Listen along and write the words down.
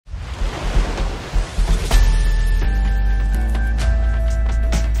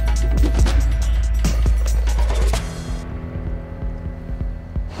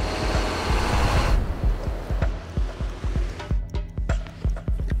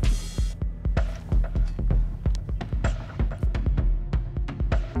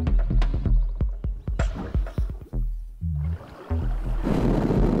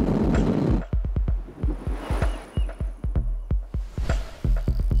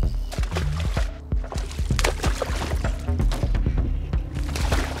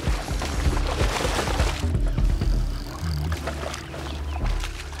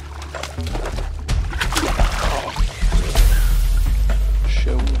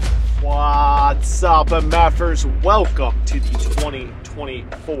What's up, MFers? Welcome to the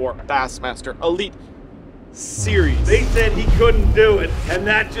 2024 Bassmaster Elite Series. They said he couldn't do it, and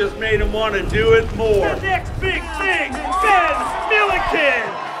that just made him want to do it more. The next big thing, Ben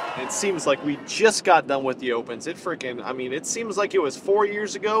Milliken! It seems like we just got done with the Opens. It seems like it was 4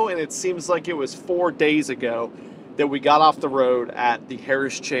 years ago, and it seems like it was 4 days ago that we got off the road at the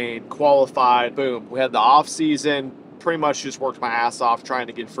Harris Chain, qualified, boom. We had the off season, pretty much just worked my ass off trying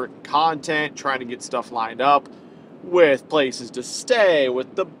to get freaking content, trying to get stuff lined up with places to stay,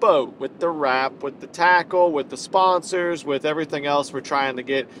 with the boat, with the wrap, with the tackle, with the sponsors, with everything else we're trying to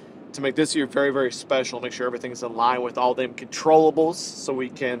get to make this year very, very special, make sure everything's in line with all them controllables so we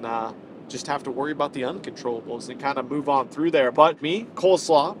can just have to worry about the uncontrollables and kind of move on through there. But me,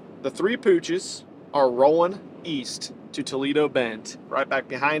 Coleslaw, the three pooches are rolling east to Toledo Bend, right back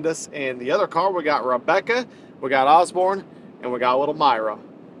behind us. And the other car, we got Rebecca, we got Osborne, and we got little Myra.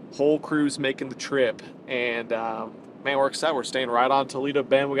 Whole crew's making the trip. And man, we're excited. We're staying right on Toledo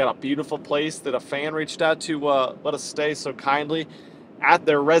Bend. We got a beautiful place that a fan reached out to let us stay so kindly at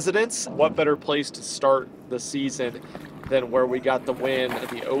their residence. What better place to start the season than where we got the win at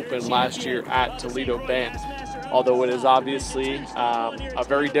the Open last year at Toledo Bend. Although it is obviously a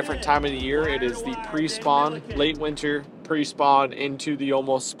very different time of the year. It is the pre-spawn, late winter pre-spawn into the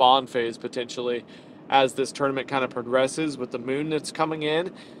almost spawn phase potentially as this tournament kind of progresses with the moon that's coming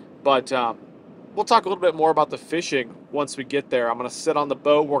in. But we'll talk a little bit more about the fishing once we get there. I'm going to sit on the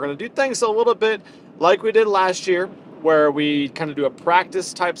boat. We're going to do things a little bit like we did last year, where we kind of do a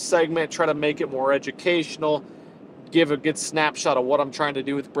practice type segment, try to make it more educational, give a good snapshot of what I'm trying to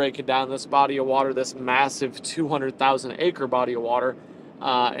do with breaking down this body of water, this massive 200,000 acre body of water.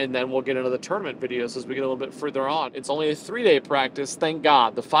 And then we'll get into the tournament videos as we get a little bit further on. It's only a 3-day practice, thank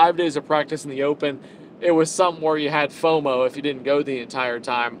God. The 5 days of practice in the Open, it was something where you had FOMO if you didn't go the entire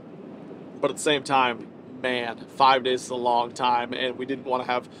time. But at the same time, man, 5 days is a long time, and we didn't want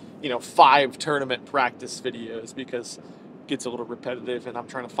to have, 5 tournament practice videos because it gets a little repetitive and I'm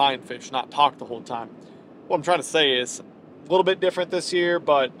trying to find fish, not talk the whole time. What I'm trying to say is a little bit different this year,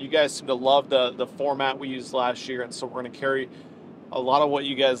 but you guys seem to love the format we used last year, and so we're going to carry a lot of what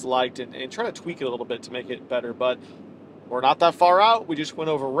you guys liked and try to tweak it a little bit to make it better. But we're not that far out. We just went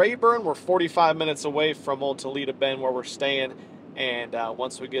over Rayburn. We're 45 minutes away from old Toledo Bend where we're staying. And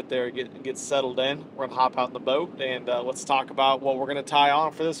once we get there, get settled in, we're going to hop out in the boat and let's talk about what we're going to tie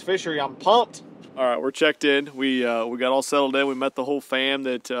on for this fishery. I'm pumped. All right, we're checked in. We got all settled in. We met the whole fam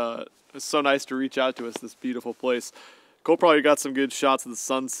that it's so nice to reach out to us, this beautiful place. Cole probably got some good shots of the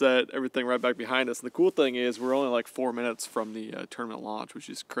sunset, everything right back behind us. And the cool thing is we're only like 4 minutes from the tournament launch, which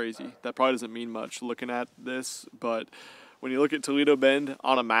is crazy. That probably doesn't mean much looking at this, but when you look at Toledo Bend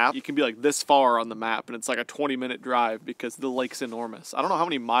on a map, you can be like this far on the map, and it's like a 20-minute drive because the lake's enormous. I don't know how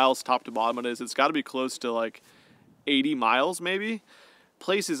many miles top to bottom it is. It's got to be close to like 80 miles maybe.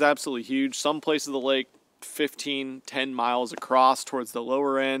 Place is absolutely huge. Some places of the lake, 10 miles across towards the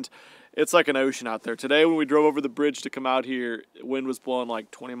lower end. It's like an ocean out there. Today when we drove over the bridge to come out here, wind was blowing like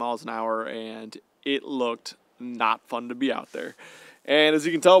 20 miles an hour, and it looked not fun to be out there. And as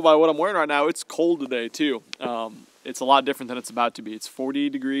you can tell by what I'm wearing right now, it's cold today too. It's a lot different than it's about to be. It's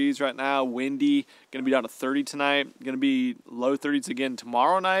 40 degrees right now, windy, going to be down to 30 tonight, going to be low 30s again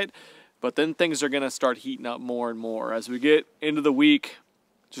tomorrow night, but then things are going to start heating up more and more as we get into the week.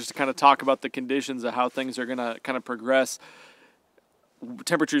 Just to kind of talk about the conditions of how things are going to kind of progress.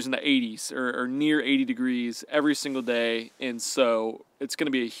 Temperatures in the 80s or near 80 degrees every single day, and so it's going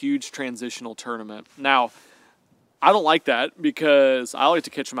to be a huge transitional tournament. Now, I don't like that because I like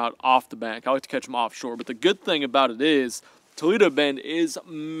to catch them out off the bank. I like to catch them offshore, but the good thing about it is Toledo Bend is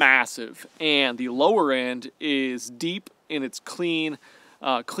massive, and the lower end is deep and it's cleaner,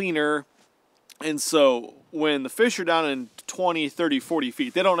 and so when the fish are down in 20, 30, 40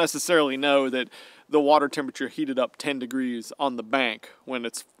 feet, they don't necessarily know that the water temperature heated up 10 degrees on the bank when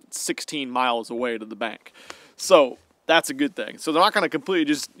it's 16 miles away to the bank. So that's a good thing. So they're not going to completely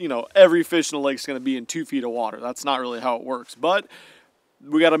just, every fish in the lake is going to be in 2 feet of water. That's not really how it works. But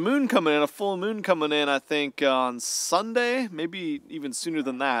we got a moon coming in, a full moon coming in, I think, on Sunday, maybe even sooner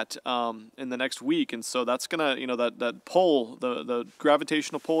than that, in the next week. And so that's going to, that pull, the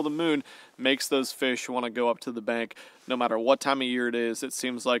gravitational pull of the moon makes those fish want to go up to the bank no matter what time of year it is. It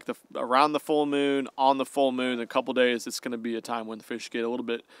seems like around the full moon, on the full moon, in a couple days, it's going to be a time when the fish get a little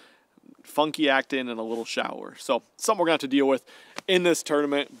bit funky acting and a little shallower. So something we're going to have to deal with in this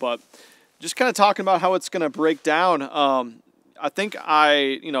tournament, but just kind of talking about how it's going to break down. I think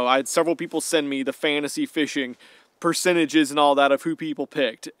I had several people send me the fantasy fishing percentages and all that of who people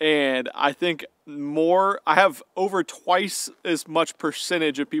picked. And I think I have over twice as much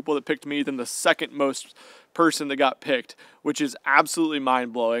percentage of people that picked me than the second most person that got picked, which is absolutely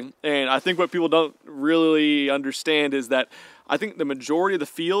mind-blowing. And I think what people don't really understand is that I think the majority of the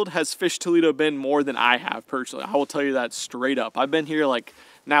field has fished Toledo Bend more than I have personally. I will tell you that straight up. I've been here like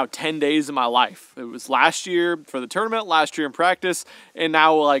now 10 days of my life. It was last year for the tournament, last year in practice, and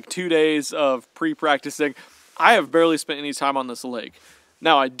now like 2 days of pre-practicing. I have barely spent any time on this lake.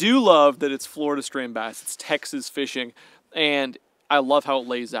 Now, I do love that it's Florida strain bass. It's Texas fishing, and I love how it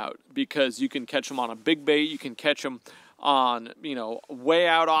lays out because you can catch them on a big bait. You can catch them on, you know, way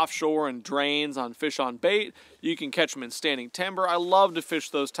out offshore and drains on fish on bait. You can catch them in standing timber. I love to fish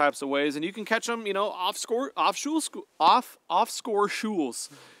those types of ways, and you can catch them, you know, off score schools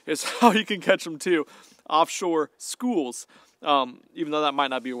is how you can catch them too, offshore schools. Even though that might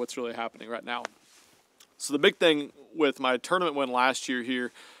not be what's really happening right now. So the big thing with my tournament win last year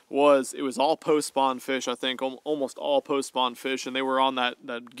here was it was all post-spawn fish, I think, almost all post-spawn fish, and they were on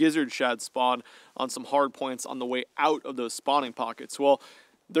that gizzard shad spawn on some hard points on the way out of those spawning pockets. Well,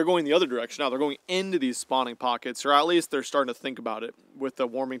 they're going the other direction now. They're going into these spawning pockets, or at least they're starting to think about it with the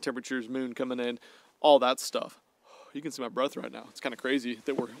warming temperatures, moon coming in, all that stuff. You can see my breath right now. It's kind of crazy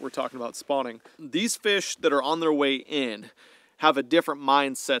that we're talking about spawning. These fish that are on their way in have a different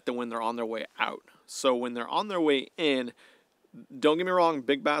mindset than when they're on their way out. So when they're on their way in, don't get me wrong,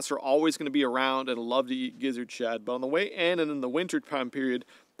 big bass are always going to be around and love to eat gizzard shad. But on the way in and in the winter time period,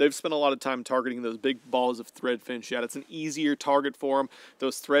 they've spent a lot of time targeting those big balls of threadfin shad. It's an easier target for them.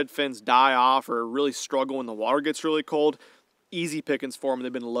 Those thread fins die off or really struggle when the water gets really cold. Easy pickings for them.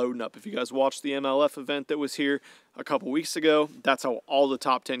 They've been loading up. If you guys watched the MLF event that was here a couple weeks ago, that's how all the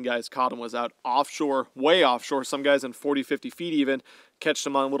top 10 guys caught them, was out offshore, way offshore. Some guys in 40, 50 feet even, catch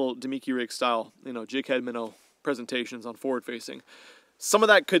them on little Demiki rig style, you know, jig head minnow presentations on forward facing. Some of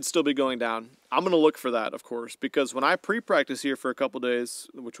that could still be going down. I'm going to look for that, of course, because when I pre-practice here for a couple days,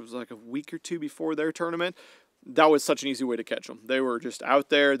 which was like a week or two before their tournament, that was such an easy way to catch them. They were just out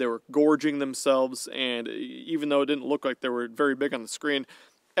there, they were gorging themselves, and even though it didn't look like they were very big on the screen,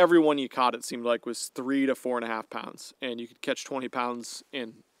 every one you caught, it seemed like, was 3 to 4.5 pounds, and you could catch 20 pounds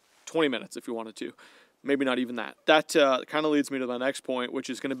in 20 minutes if you wanted to. Maybe not even that. That kind of leads me to my next point, which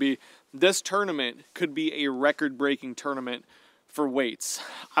is going to be this tournament could be a record-breaking tournament for weights.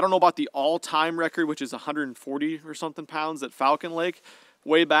 I don't know about the all-time record, which is 140 or something pounds at Falcon Lake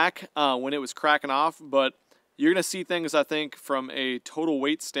way back when it was cracking off, but you're going to see things, I think, from a total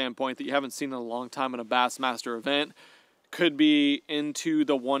weight standpoint that you haven't seen in a long time in a Bassmaster event. Could be into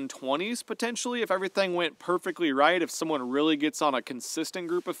the 120s potentially if everything went perfectly right, if someone really gets on a consistent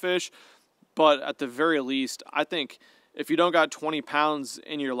group of fish. But at the very least, I think if you don't got 20 pounds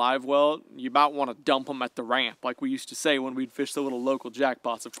in your live well, you about want to dump them at the ramp, like we used to say when we'd fish the little local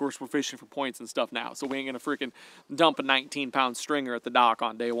jackpots. Of course, we're fishing for points and stuff now, so we ain't going to freaking dump a 19-pound stringer at the dock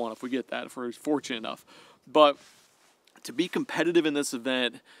on day one if we get that, if we're fortunate enough. But to be competitive in this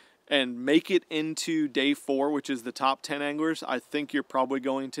event and make it into day 4, which is the top 10 anglers, I think you're probably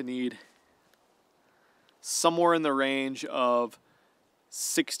going to need somewhere in the range of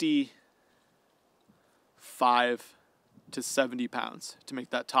 65 to 70 pounds to make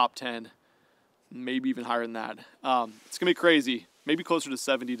that top 10, maybe even higher than that. It's gonna be crazy, maybe closer to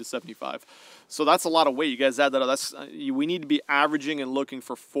 70 to 75. So that's a lot of weight. You guys add that up. That's we need to be averaging and looking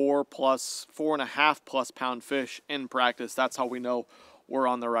for 4.5+ pound fish in practice. That's how we know we're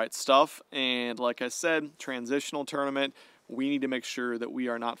on the right stuff. And like I said, transitional tournament, we need to make sure that we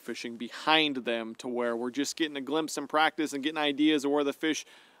are not fishing behind them to where we're just getting a glimpse in practice and getting ideas of where the fish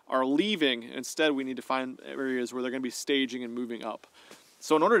are leaving. Instead, we need to find areas where they're going to be staging and moving up.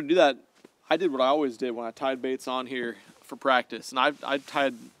 So in order to do that, I did what I always did when I tied baits on here for practice, and I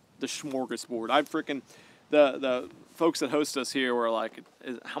tied the smorgasbord. I freaking, the folks that host us here were like,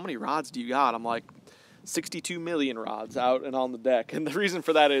 how many rods do you got? I'm like, 62 million rods out and on the deck. And the reason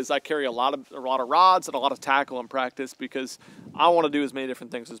for that is I carry a lot of rods and a lot of tackle in practice because I want to do as many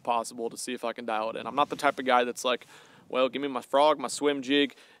different things as possible to see if I can dial it in. I'm not the type of guy that's like, well, give me my frog, my swim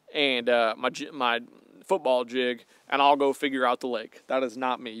jig, and my football jig, and I'll go figure out the lake. That is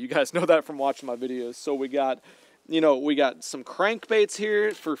not me. You guys know that from watching my videos. So we got, you know, we got some crankbaits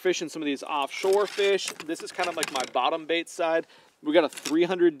here for fishing some of these offshore fish. This is kind of like my bottom bait side. We got a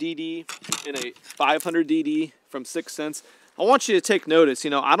 300 DD and a 500 DD from 6 cents. I want you to take notice, you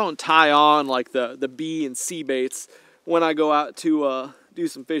know, I don't tie on like the B and C baits when I go out to do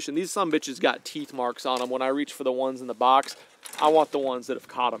some fishing. These some bitches got teeth marks on them. When I reach for the ones in the box, I want the ones that have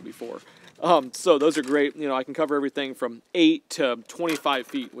caught them before. So those are great. You know, I can cover everything from 8 to 25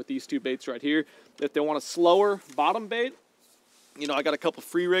 feet with these two baits right here. If they want a slower bottom bait, you know, I got a couple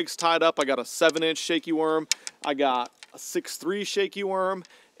free rigs tied up. I got a 7-inch shaky worm. I got a 6'3" shaky worm.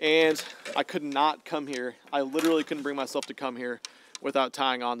 And I could not come here. I literally couldn't bring myself to come here without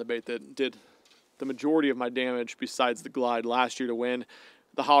tying on the bait that did the majority of my damage besides the glide last year to win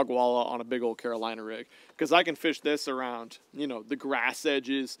the hog walla on a big old Carolina rig. Because I can fish this around, you know, the grass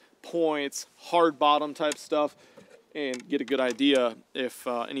edges, points, hard bottom type stuff, and get a good idea if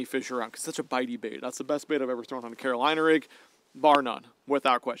any fish are around. Because it's such a bitey bait. That's the best bait I've ever thrown on a Carolina rig, bar none,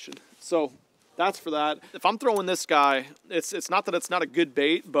 without question. So that's for that. If I'm throwing this guy, it's not that it's not a good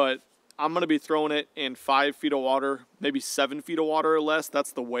bait, but I'm going to be throwing it in 5 feet of water, maybe 7 feet of water or less.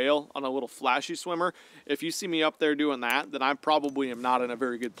 That's the whale on a little flashy swimmer. If you see me up there doing that, then I probably am not in a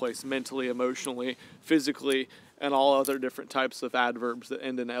very good place mentally, emotionally, physically, and all other different types of adverbs that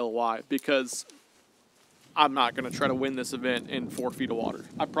end in ly, because I'm not going to try to win this event in 4 feet of water.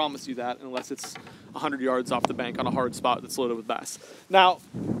 I promise you that, unless it's 100 yards off the bank on a hard spot that's loaded with bass. Now,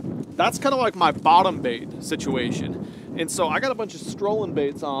 that's kind of like my bottom bait situation. And so I got a bunch of strolling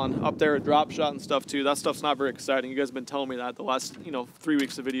baits on up there at Drop Shot and stuff too. That stuff's not very exciting. You guys have been telling me that the last, you know, 3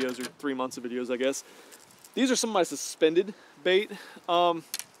 weeks of videos or 3 months of videos, I guess. These are some of my suspended bait,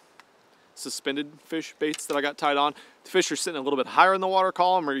 suspended fish baits that I got tied on. The fish are sitting a little bit higher in the water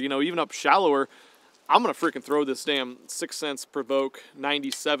column, or, you know, even up shallower. I'm going to freaking throw this damn 6 cents Provoke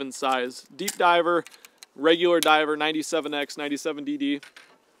 97 size deep diver, regular diver, 97X, 97DD.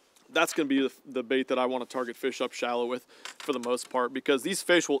 That's going to be the bait that I want to target fish up shallow with for the most part, because these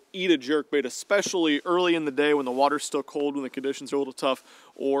fish will eat a jerkbait, especially early in the day when the water's still cold, when the conditions are a little tough,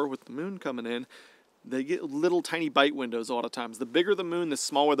 or with the moon coming in. They get little tiny bite windows a lot of times. The bigger the moon, the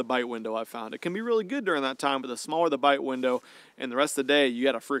smaller the bite window, I found. It can be really good during that time, but the smaller the bite window and the rest of the day, you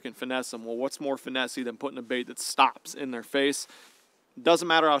got to freaking finesse them. Well, what's more finessey than putting a bait that stops in their face? Doesn't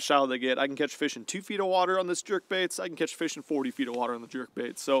matter how shallow they get. I can catch fish in 2 feet of water on this jerkbaits. I can catch fish in 40 feet of water on the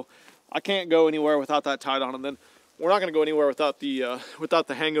jerkbaits. So I can't go anywhere without that tied on. And then we're not going to go anywhere without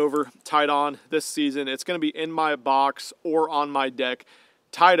the hangover tied on this season. It's going to be in my box or on my deck,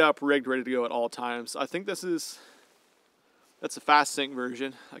 tied up, rigged, ready to go at all times. I think that's a fast sink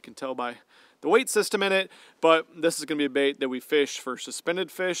version. I can tell by the weight system in it, but this is going to be a bait that we fish for suspended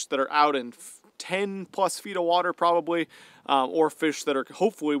fish that are out in 10 plus feet of water probably, or fish that are,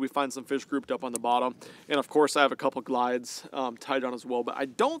 hopefully we find some fish grouped up on the bottom. And of course I have a couple glides tied on as well, but I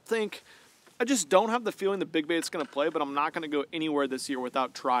just don't have the feeling the big bait's going to play, but I'm not going to go anywhere this year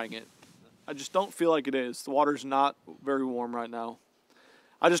without trying it. I just don't feel like it is. The water's not very warm right now.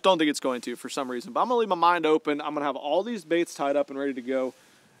 I just don't think it's going to for some reason, but I'm going to leave my mind open. I'm going to have all these baits tied up and ready to go,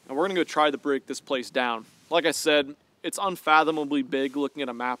 and we're going to go try to break this place down. Like I said, it's unfathomably big looking at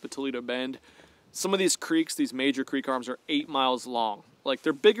a map of Toledo Bend. Some of these creeks, these major creek arms, are 8 miles long. Like,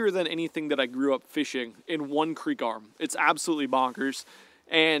 they're bigger than anything that I grew up fishing in one creek arm. It's absolutely bonkers.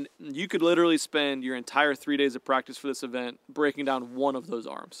 And you could literally spend your entire 3 days of practice for this event breaking down one of those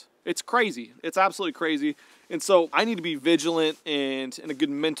arms. It's crazy. It's absolutely crazy. And so I need to be vigilant and in a good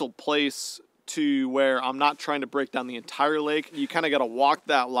mental place to where I'm not trying to break down the entire lake. You kind of got to walk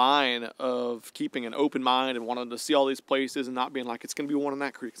that line of keeping an open mind and wanting to see all these places and not being like, it's going to be one in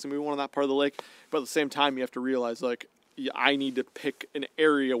that creek, it's going to be one in that part of the lake. But at the same time, you have to realize, like, I need to pick an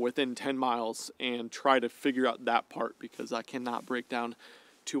area within 10 miles and try to figure out that part, because I cannot break down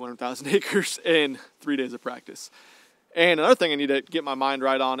 200,000 acres in 3 days of practice. And another thing I need to get my mind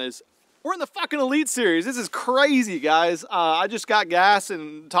right on is we're in the fucking Elite Series. This is crazy, guys. I just got gas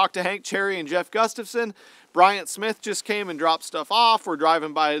and talked to Hank Cherry and Jeff Gustafson. Bryant Smith just came and dropped stuff off. We're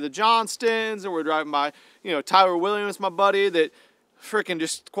driving by the Johnstons, and we're driving by, you know, Tyler Williams, my buddy, that freaking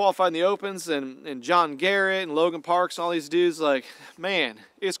just qualified in the Opens, and John Garrett and Logan Parks and all these dudes. Like, man,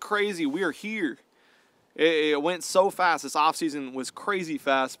 it's crazy. We are here. It went so fast. This offseason was crazy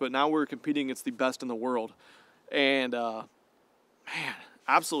fast, but now we're competing against the best in the world. And, man,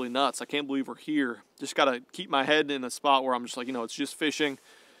 absolutely nuts. I can't believe we're here. Just got to keep my head in a spot where I'm just like, you know, it's just fishing.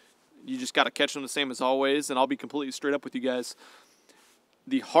 You just got to catch them the same as always, and I'll be completely straight up with you guys.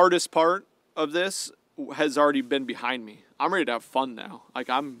 The hardest part of this has already been behind me. I'm ready to have fun now. Like,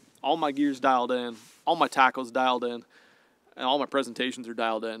 all my gear's dialed in, all my tackle's dialed in, and all my presentations are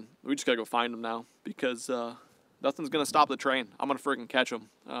dialed in. We just got to go find them now, because nothing's going to stop the train. I'm going to freaking catch them.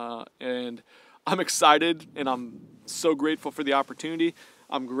 And I'm excited, and I'm so grateful for the opportunity.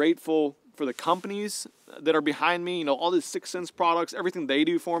 I'm grateful for the companies that are behind me. You know, all these 6 Sense products, everything they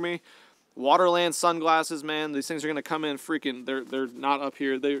do for me. Waterland sunglasses, man. These things are going to come in freaking, they're not up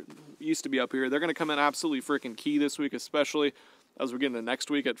here. They used to be up here. They're going to come in absolutely freaking key this week, especially. as we get into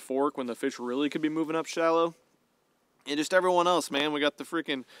next week at Fork when the fish really could be moving up shallow. And just everyone else, man. We got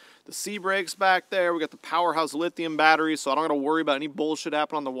the sea brakes back there. We got the Powerhouse lithium batteries, so I don't got to worry about any bullshit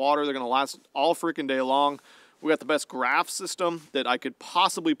happening on the water. They're going to last all freaking day long. We got the best graph system that I could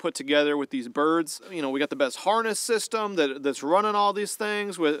possibly put together with these birds. You know, we got the best harness system that's running all these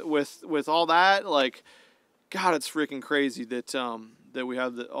things with all that. Like, God, it's freaking crazy that that we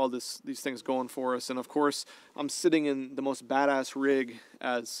have all these things going for us. And of course, I'm sitting in the most badass rig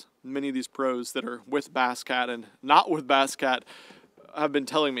as many of these pros that are with Basscat and not with Basscat have been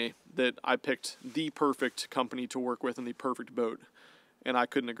telling me that I picked the perfect company to work with and the perfect boat. And I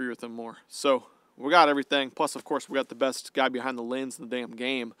couldn't agree with them more. So we got everything. Plus, of course, we got the best guy behind the lens in the damn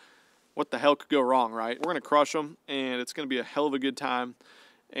game. What the hell could go wrong, right? We're going to crush them, and it's going to be a hell of a good time.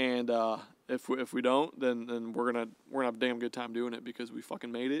 And if we don't, then we're gonna have a damn good time doing it because we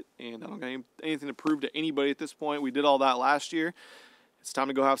fucking made it. And I don't got anything to prove to anybody at this point. We did all that last year. It's time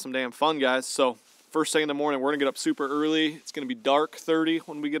to go have some damn fun, guys. So first thing in the morning, we're going to get up super early. It's going to be dark 30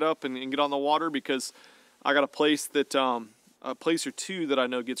 when we get up and get on the water because I got a place or two that I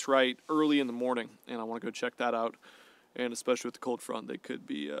know gets right early in the morning, and I want to go check that out. And especially with the cold front, they could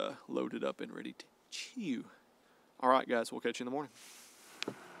be loaded up and ready to chew. All right, guys, we'll catch you in the morning.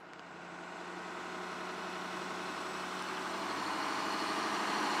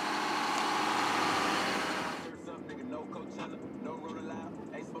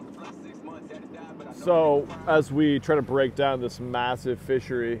 So as we try to break down this massive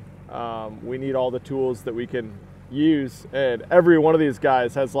fishery, we need all the tools that we can use, and every one of these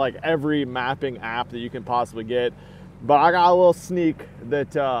guys has like every mapping app that you can possibly get. But I got a little sneak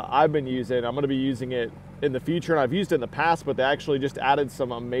that I've been using. I'm going to be using it in the future, and I've used it in the past, but they actually just added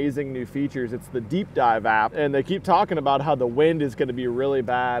some amazing new features. It's the Deep Dive app, and they keep talking about how the wind is going to be really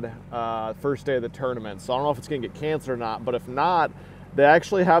bad first day of the tournament. So I don't know if it's going to get canceled or not, but if not, they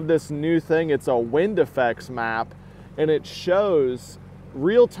actually have this new thing. It's a wind effects map, and it shows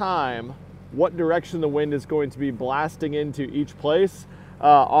real time what direction the wind is going to be blasting into each place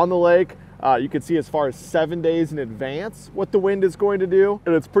on the lake. You can see as far as 7 days in advance what the wind is going to do.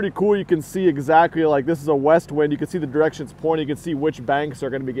 And it's pretty cool. You can see exactly, like, this is a west wind. You can see the direction it's pointing. You can see which banks are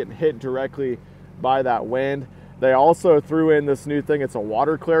going to be getting hit directly by that wind. They also threw in this new thing. It's a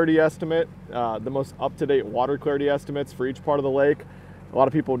water clarity estimate, the most up-to-date water clarity estimates for each part of the lake. A lot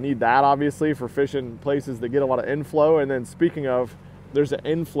of people need that, obviously, for fishing places that get a lot of inflow. And then speaking of, there's an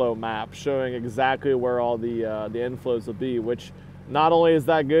inflow map showing exactly where all the inflows will be, which not only is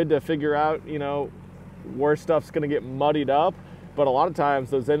that good to figure out, you know, where stuff's going to get muddied up, but a lot of times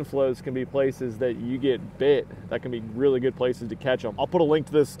those inflows can be places that you get bit. That can be really good places to catch them. I'll put a link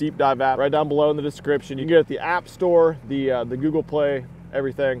to this Deep Dive app right down below in the description. You can get it at the App Store, the Google Play,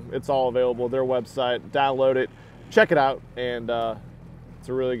 everything. It's all available. Their website. Download it, check it out, and it's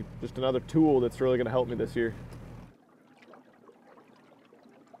really just another tool that's really going to help me this year.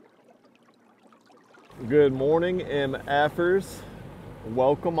 Good morning, MFers.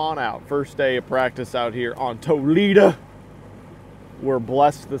 Welcome on out. First day of practice out here on Toledo. We're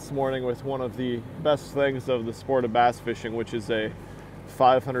blessed this morning with one of the best things of the sport of bass fishing, which is a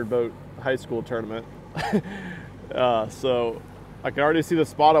 500 boat high school tournament. So I can already see the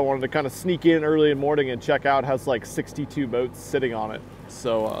spot I wanted to kind of sneak in early in the morning and check out. It has like 62 boats sitting on it.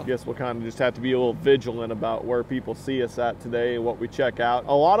 So I guess we'll kind of just have to be a little vigilant about where people see us at today and what we check out.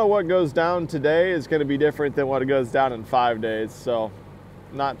 A lot of what goes down today is going to be different than what goes down in 5 days. So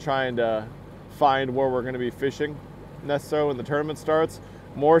not trying to find where we're going to be fishing necessarily when the tournament starts.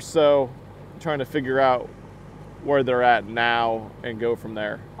 More so trying to figure out where they're at now and go from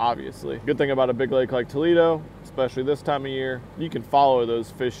there, obviously. Good thing about a big lake like Toledo, especially this time of year, you can follow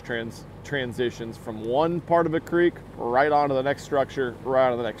those fish transitions from one part of a creek right onto the next structure, right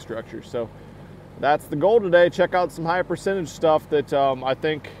onto the next structure. So that's the goal today. Check out some high percentage stuff that I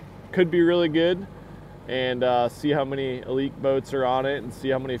think could be really good, and see how many elite boats are on it and see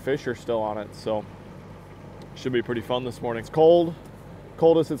how many fish are still on it. So should be pretty fun this morning. It's cold.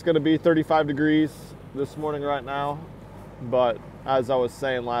 Coldest it's going to be 35 degrees this morning right now, but as I was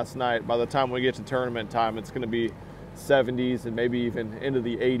saying last night, by the time we get to tournament time, it's going to be 70s and maybe even into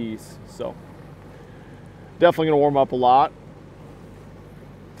the 80s. So definitely going to warm up a lot.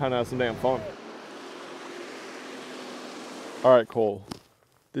 Time to have some damn fun. All right, Cole,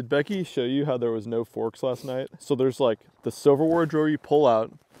 did Becky show you how there was no forks last night? So there's like the silverware drawer you pull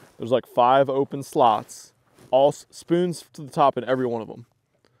out. There's like 5 open slots, all spoons to the top in every one of them.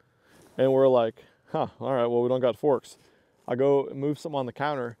 And we're like, huh, all right, well, we don't got forks. I go move something on the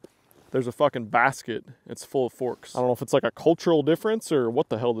counter. There's a fucking basket. It's full of forks. I don't know if it's like a cultural difference or what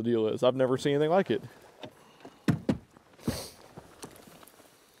the hell the deal is. I've never seen anything like it.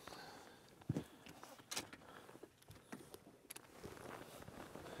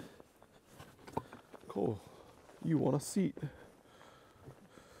 Cole, you want a seat?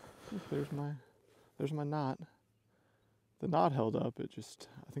 There's my knot. The knot held up. It just,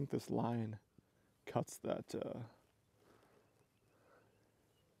 I think this line cuts that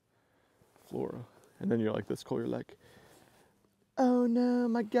flora. And then you're like this, Cole. You're like, oh no,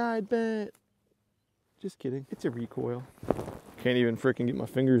 my guide bent. Just kidding. It's a recoil. Can't even freaking get my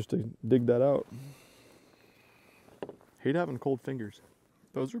fingers to dig that out. Hate having cold fingers.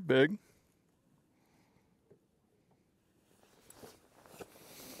 Those are big.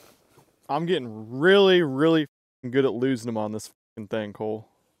 I'm getting really, really good at losing them on this thing, Cole.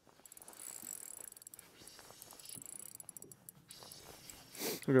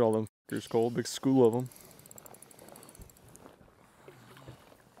 Look at all them fuckers, Cole. Big school of them.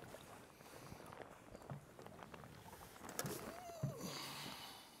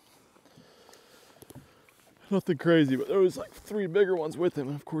 Nothing crazy, but there was like 3 bigger ones with him,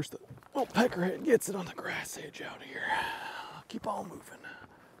 and of course the little peckerhead gets it on the grass edge out here. I'll keep on moving.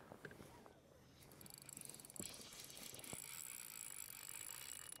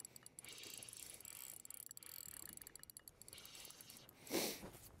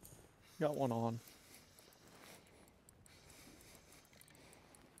 Got one on.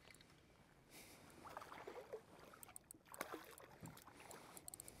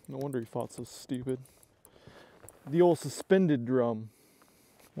 No wonder he fought so stupid. The old suspended drum.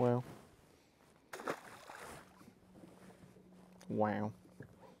 Wow. Wow.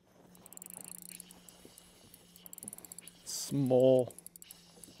 Small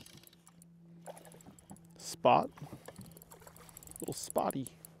spot. Little spotty.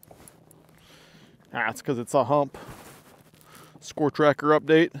 It's because it's a hump. Score tracker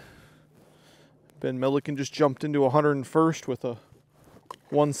update. Ben Milliken just jumped into 101st with a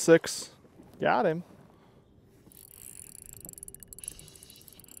 1.6. Got him.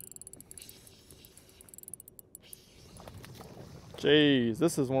 Jeez,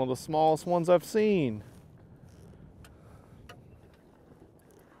 this is one of the smallest ones I've seen.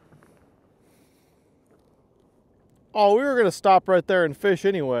 Oh, we were gonna stop right there and fish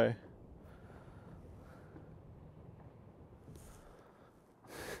anyway.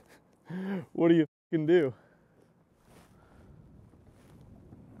 What do you fucking do?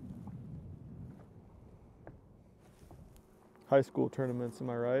 High school tournaments, am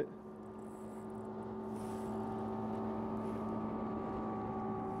I right?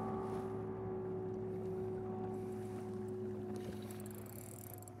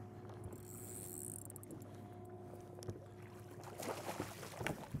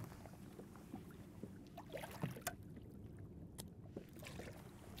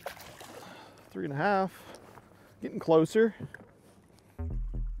 Three and a half, getting closer.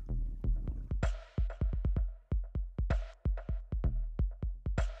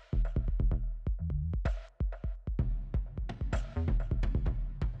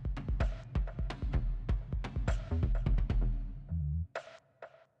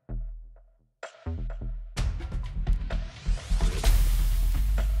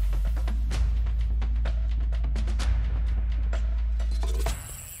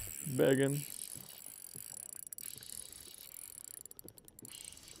 Begging.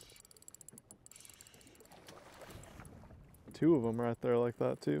 Two of them right there like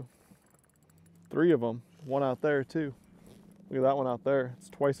that too. 3 of them. One out there too. Look at that one out there. It's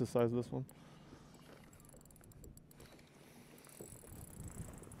twice the size of this one.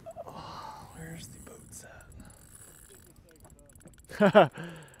 Oh, where's the boats at?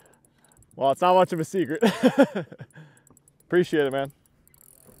 Well, it's not much of a secret. Appreciate it, man.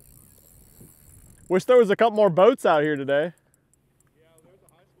 Wish there was a couple more boats out here today. Yeah, there's a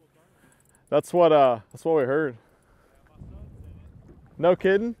high school tournament. That's what we heard. No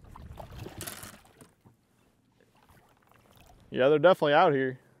kidding? Yeah, they're definitely out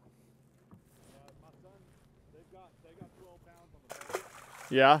here. My son, they got 12 pounds on the boat.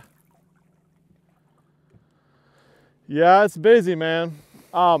 Yeah. Yeah, it's busy, man.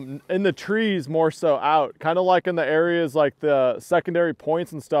 In the trees more so out, kind of like in the areas like the secondary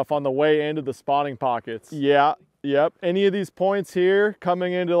points and stuff on the way into the spawning pockets. Yeah, yep. Any of these points here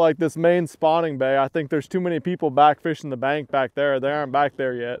coming into like this main spawning bay, I think there's too many people back fishing the bank back there. They aren't back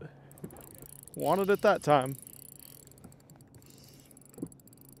there yet. Wanted it that time.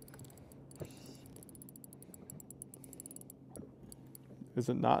 Is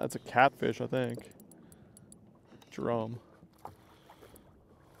it not? It's a catfish, I think. Drum.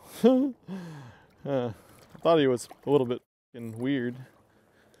 I thought he was a little bit weird.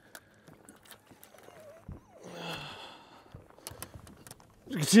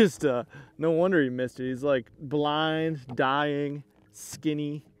 Just no wonder he missed it. He's like blind, dying,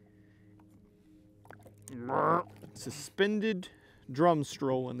 skinny. Suspended drum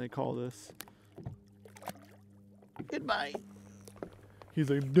strolling, they call this. Goodbye. He's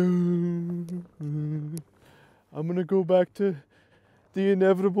like, duh. I'm gonna go back to the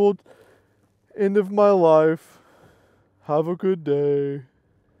inevitable end of my life. Have a good day.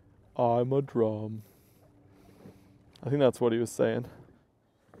 I'm a drum. I think that's what he was saying.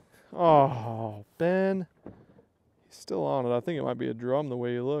 Oh, Ben. He's still on it. I think it might be a drum the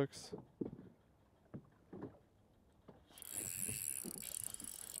way he looks.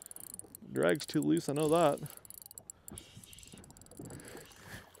 Drag's too loose, I know that.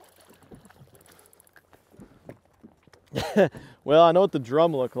 Well, I know what the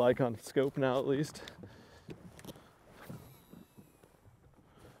drum looked like on scope now, at least.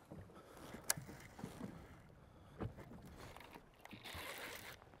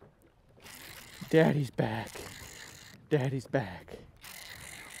 Daddy's back. Daddy's back.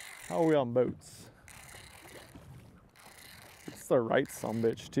 How are we on boats? It's the right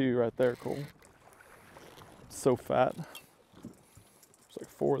sumbitch too, right there, Cole. So fat. There's like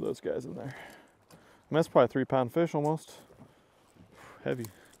 4 of those guys in there. And that's probably a 3-pound fish almost. Heavy.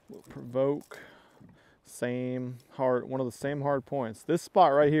 Little provoke. Same hard, one of the same hard points. This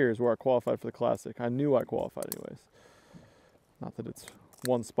spot right here is where I qualified for the Classic. I knew I qualified anyways. Not that it's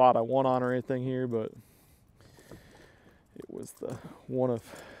one spot I won on or anything here, but it was the one of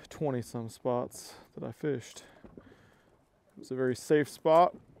 20-some spots that I fished. It was a very safe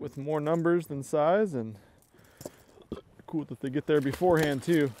spot with more numbers than size, and cool that they get there beforehand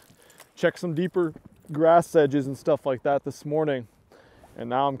too. Check some deeper grass edges and stuff like that this morning, and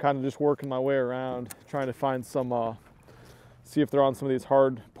now I'm kind of just working my way around trying to find some see if they're on some of these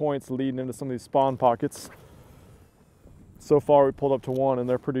hard points leading into some of these spawn pockets. So far we pulled up to one and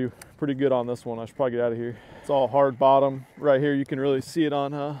they're pretty good on this one. I should probably get out of here. It's all hard bottom right here. You can really see it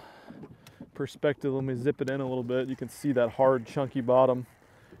on perspective. Let me zip it in a little bit. You can see that hard chunky bottom,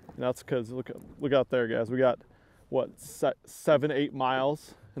 and that's because look out there, guys. We got what, 7-8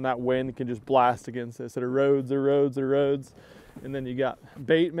 miles, and that wind can just blast against this. It erodes, and then you got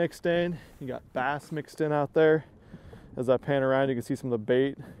bait mixed in, you got bass mixed in out there. As I pan around, you can see some of the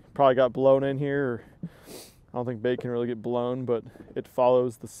bait probably got blown in here, or I don't think bait can really get blown, but it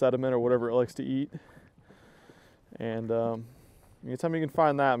follows the sediment or whatever it likes to eat. And anytime you can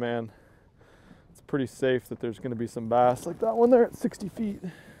find that, man, it's pretty safe that there's going to be some bass, like that one there at 60 feet.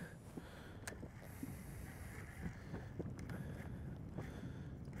 Back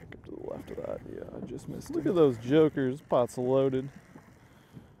up to the left of that, yeah, I just missed it. Look at those jokers, this pot's loaded.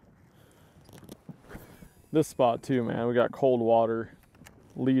 This spot too, man, we got cold water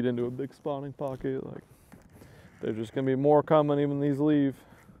lead into a big spawning pocket. Like, there's just gonna be more coming even these leave.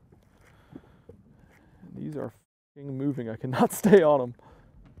 These are fucking moving. I cannot stay on them.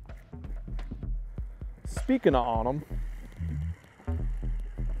 Speaking of on them,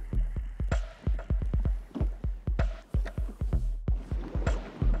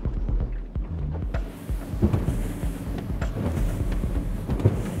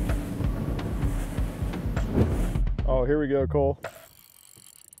 oh, here we go, Cole.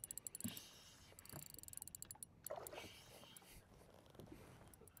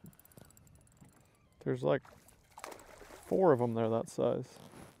 There's like 4 of them there that size.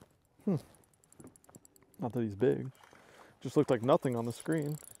 Not that he's big. Just looked like nothing on the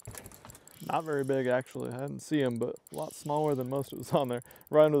screen. Not very big, actually. I didn't see him, but a lot smaller than most of us on there.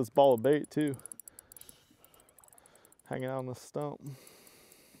 Right into this ball of bait, too. Hanging out on the stump.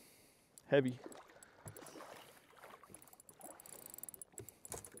 Heavy.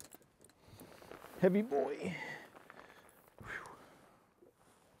 Heavy boy. Whew.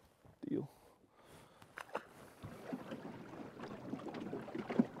 Deal.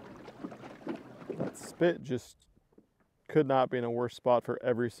 That spit just could not be in a worse spot for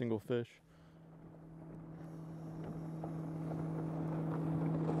every single fish.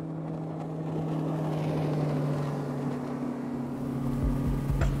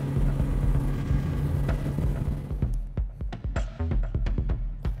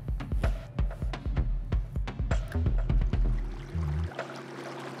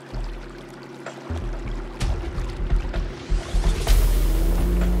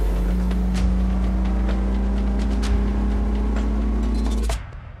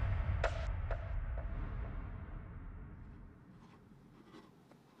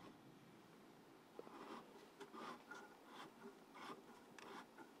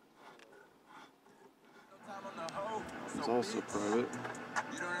 It's also private.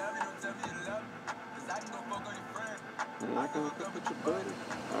 I'm not gonna hook up with your buddy.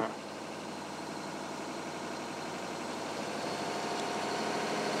 Alright.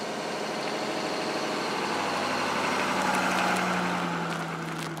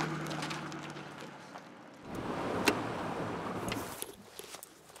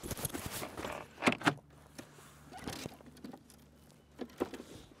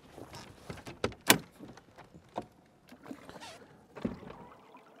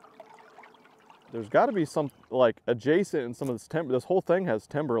 There's got to be some, like, adjacent in some of this timber. This whole thing has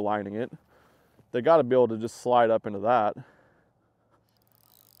timber lining it. They got to be able to just slide up into that.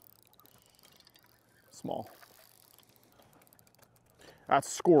 Small.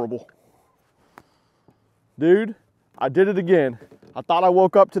 That's scoreable. Dude, I did it again. I thought I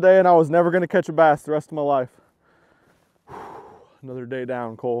woke up today and I was never going to catch a bass the rest of my life. Whew. Another day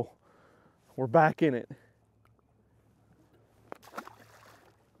down, Cole. We're back in it.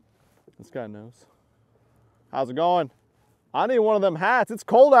 This guy knows. How's it going? I need one of them hats. It's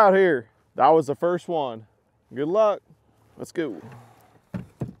cold out here. That was the first one. Good luck. Let's go.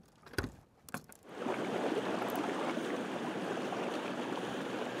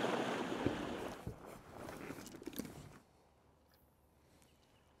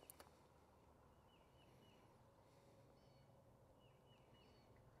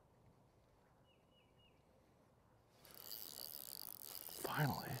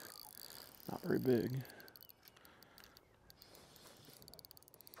 Finally. Not very big.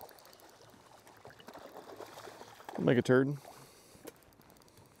 I'll make a turd.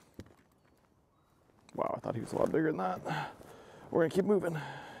 Wow, I thought he was a lot bigger than that. We're gonna keep moving.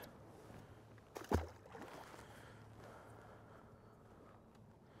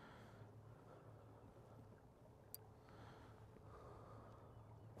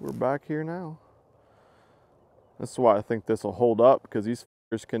 We're back here now. That's why I think this will hold up, because these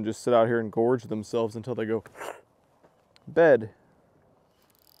f***ers can just sit out here and gorge themselves until they go bed.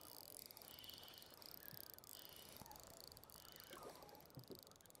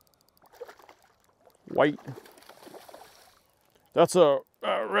 White. That's a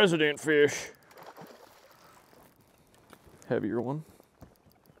resident fish. Heavier one.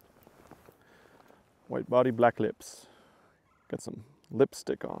 White body, black lips. Got some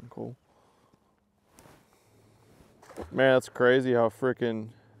lipstick on, Cole. Man, that's crazy how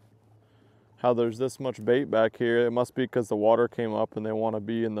there's this much bait back here. It must be because the water came up and they want to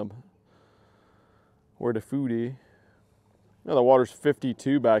be in the, where the foodie. Yeah, the water's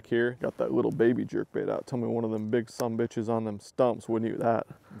 52 back here. Got that little baby jerkbait out. Tell me one of them big sumbitches on them stumps wouldn't eat that.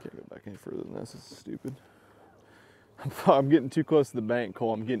 I can't go back any further than this. This is stupid. I'm getting too close to the bank,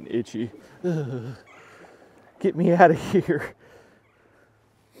 Cole. I'm getting itchy. Ugh. Get me out of here.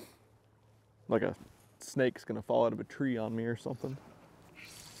 Like a snake's gonna fall out of a tree on me or something.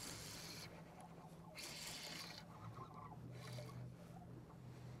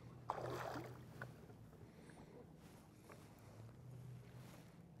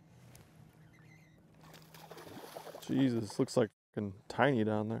 Jesus, looks like fucking tiny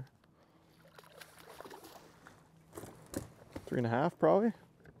down there. 3.5 probably,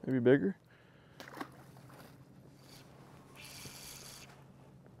 maybe bigger.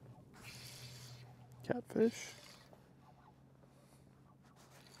 Catfish.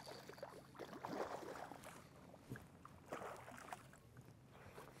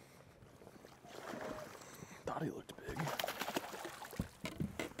 Thought he looked big.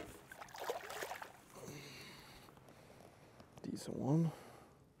 Decent one.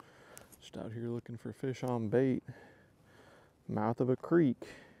 Just out here looking for fish on bait. Mouth of a creek.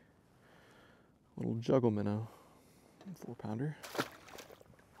 Little juggle minnow. 4-pounder.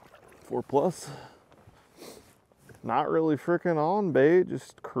 4+. Not really freaking on bait,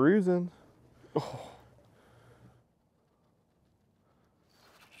 just cruising. Oh.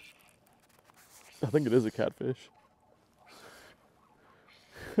 I think it is a catfish.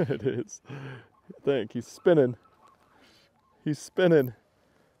 It is. I think he's spinning. He's spinning.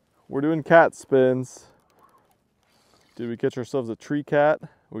 We're doing cat spins. Did we catch ourselves a tree cat?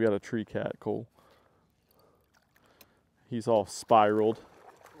 We got a tree cat, Cole. He's all spiraled.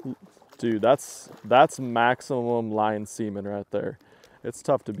 Dude, that's maximum line semen right there. It's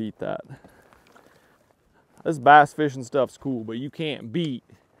tough to beat that. This bass fishing stuff's cool, but you can't beat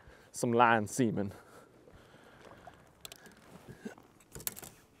some line semen.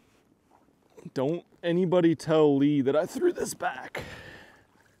 Don't anybody tell Lee that I threw this back.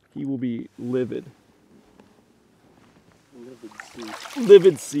 He will be livid.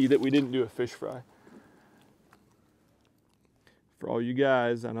 Livid see that we didn't do a fish fry. For all you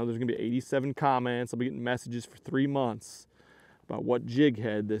guys, I know there's gonna be 87 comments. I'll be getting messages for 3 months about what jig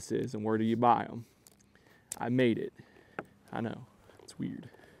head this is and where do you buy them. I made it. I know, it's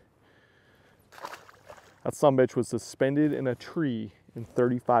weird. That sumbitch was suspended in a tree in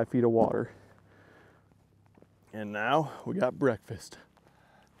 35 feet of water. And now we got breakfast.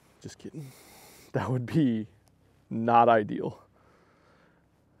 Just kidding. That would be not ideal.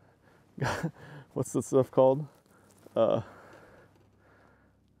 What's this stuff called? That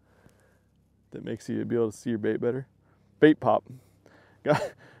makes you be able to see your bait better. Bait pop.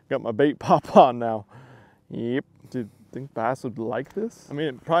 Got Got my bait pop on now. Yep. Dude, think bass would like this? I mean,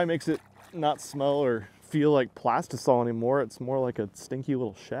 it probably makes it not smell or feel like plastisol anymore. It's more like a stinky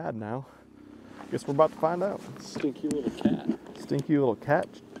little shad now. Guess we're about to find out. Stinky little cat. Stinky little cat?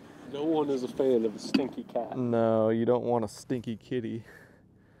 No one is a fan of a stinky cat. No, you don't want a stinky kitty.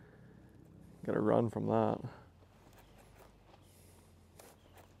 Gotta run from that.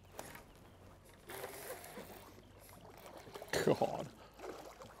 God.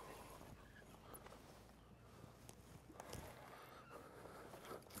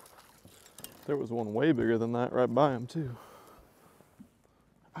 There was one way bigger than that right by him too.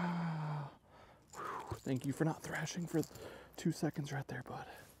 Ah. Whew. Thank you for not thrashing for 2 seconds right there, bud.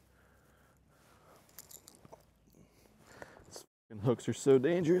 These fucking hooks are so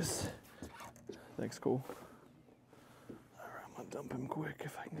dangerous. Thanks, Cole. Alright, I'm gonna dump him quick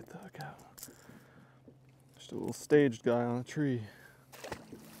if I can get the hook out. Just a little staged guy on a tree.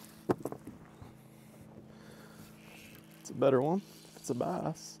 It's a better one. It's a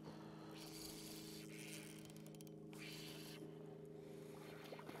bass.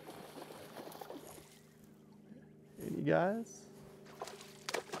 Any guys?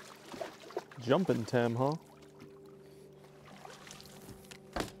 Jumping Tim, huh?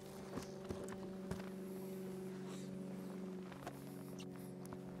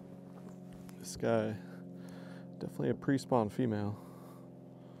 This guy, definitely a pre-spawn female.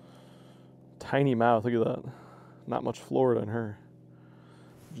 Tiny mouth, look at that. Not much Florida in her.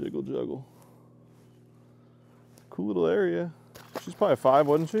 Jiggle, juggle. Cool little area. She's probably 5,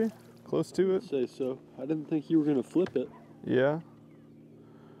 wasn't she? Close to it. I'd say so. I didn't think you were gonna flip it. Yeah.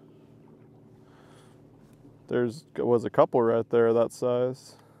 Was a couple right there that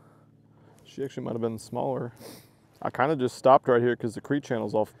size. She actually might have been smaller. I kind of just stopped right here because the creek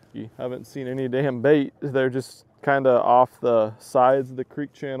channel's all funky. Haven't seen any damn bait. They're just kind of off the sides of the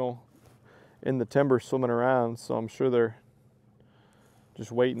creek channel in the timber swimming around, so I'm sure they're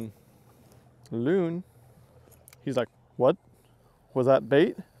just waiting. Loon. He's like, what? Was that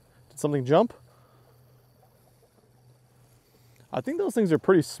bait? Did something jump? I think those things are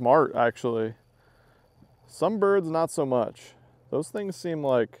pretty smart, actually. Some birds, not so much. Those things seem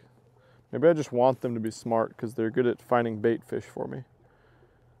like, maybe I just want them to be smart because they're good at finding bait fish for me.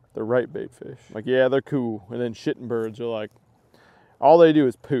 The right bait fish. Like, yeah, they're cool. And then shitting birds are like, all they do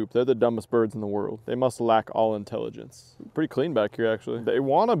is poop. They're the dumbest birds in the world. They must lack all intelligence. Pretty clean back here, actually. They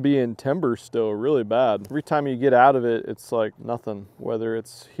want to be in timber still really bad. Every time you get out of it, it's like nothing. Whether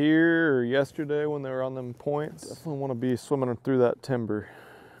it's here or yesterday when they were on them points. Definitely want to be swimming through that timber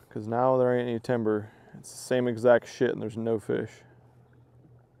because now there ain't any timber. It's the same exact shit and there's no fish.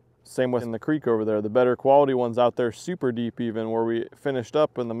 Same with in the creek over there. The better quality ones out there, super deep even, where we finished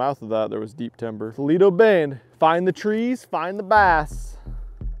up in the mouth of that, there was deep timber. Toledo Bend, find the trees, find the bass.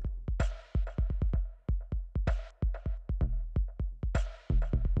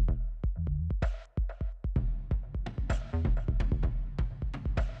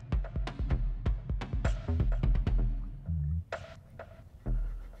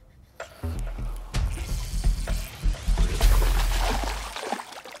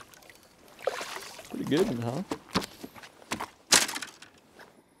 Good one, huh?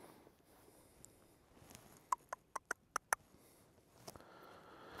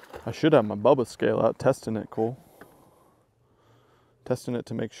 I should have my Bubba scale out, testing it, Cole. Testing it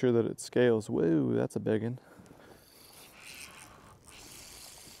to make sure that it scales. Whoa, that's a big one.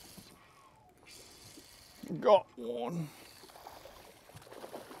 Got one.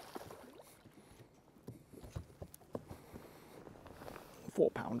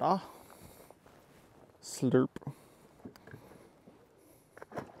 $4-pounder. Slurp.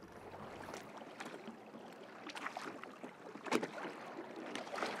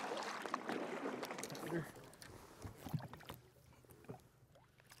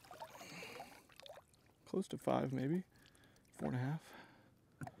 Close to 5, maybe 4.5.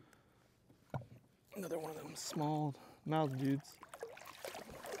 Another one of them small mouth dudes.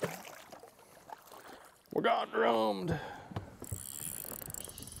 We got drummed.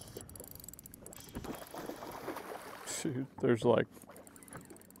 Shoot, there's like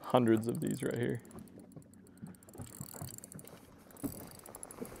hundreds of these right here.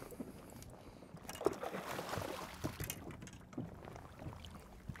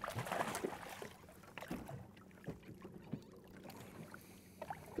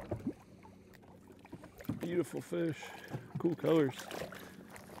 Beautiful fish, cool colors.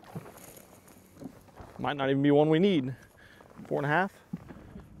 Might not even be one we need. 4.5,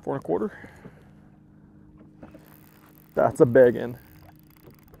 4.25. That's a big one.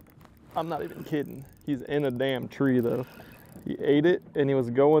 I'm not even kidding. He's in a damn tree though. He ate it and he was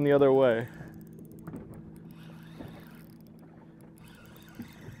going the other way.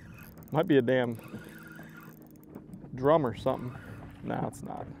 Might be a damn drum or something. No, it's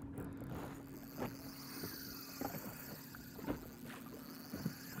not.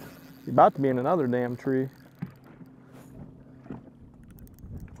 He's about to be in another damn tree.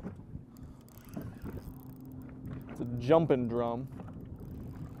 It's a jumping drum.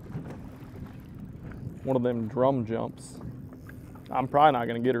 One of them drum jumps. I'm probably not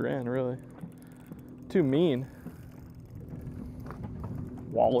gonna get her in, really. Too mean.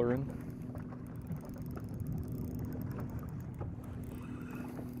 Wallering.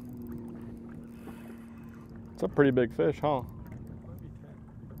 It's a pretty big fish, huh?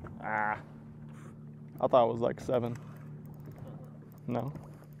 Ah. I thought it was like 7. No.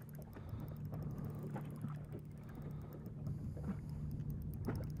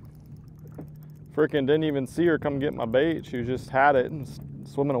 Frickin' didn't even see her come get my bait. She just had it and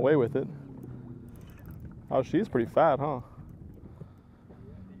swimming away with it. Oh, she's pretty fat, huh?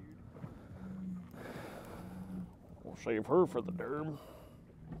 We'll save her for the derb.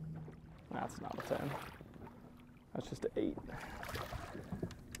 That's not a 10. That's just an 8.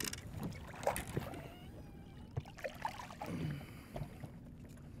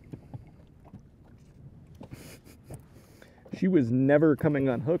 She was never coming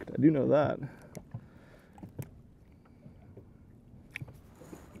unhooked. I do know that.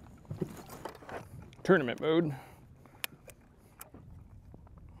 Tournament mode.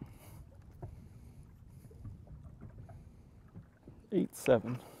 Eight,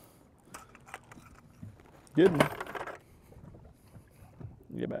 7. Good one.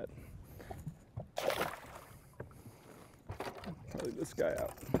 Yeah, bad. Probably this guy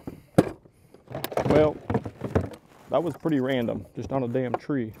out. Well, that was pretty random, just on a damn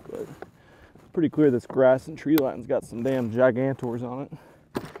tree, but it's pretty clear this grass and tree line's got some damn gigantors on it.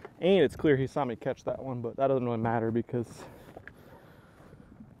 And it's clear he saw me catch that one, but that doesn't really matter because,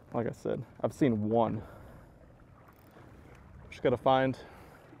 like I said, I've seen one. Just gotta find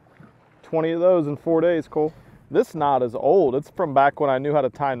 20 of those in 4 days, Cole. This knot is old. It's from back when I knew how to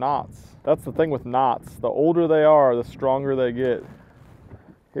tie knots. That's the thing with knots. The older they are, the stronger they get.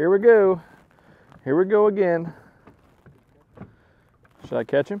 Here we go. Here we go again. Should I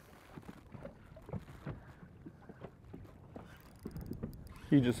catch him?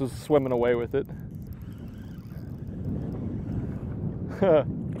 He just was swimming away with it. Oh,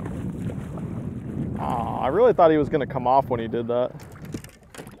 I really thought he was gonna come off when he did that.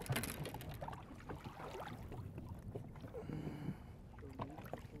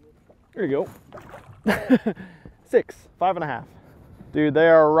 There you go. 6, 5.5. Dude, they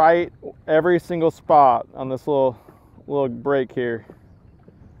are right every single spot on this little break here.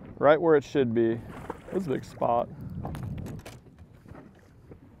 Right where it should be. This is a big spot.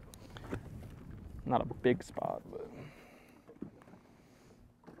 Not a big spot, but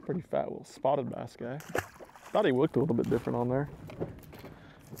pretty fat little spotted bass guy. Thought he looked a little bit different on there.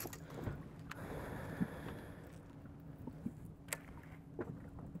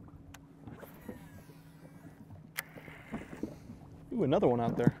 Ooh, another one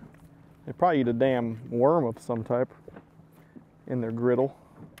out there. They probably eat a damn worm of some type in their griddle.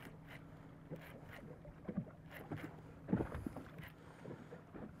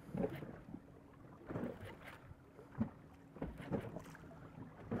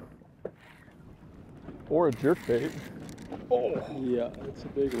 Or a jerkbait. Oh, yeah, that's a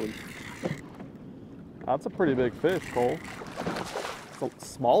big one. That's a pretty big fish, Cole. It's a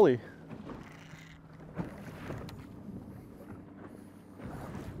smallie.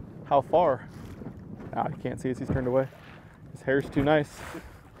 How far? Ah, you can't see as he's turned away. His hair's too nice.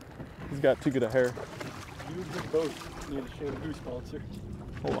 He's got too good a hair. You and me both need a shampoo sponsor.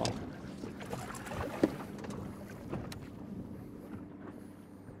 Hold on.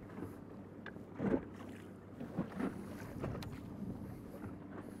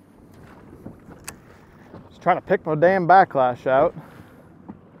 Just trying to pick my damn backlash out.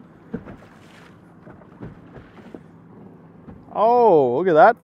 Oh, look at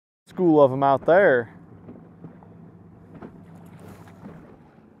that school of them out there.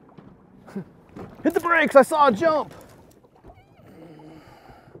 Hit the brakes, I saw a jump.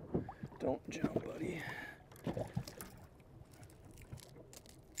 Don't jump, buddy.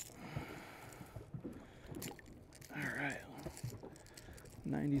 All right.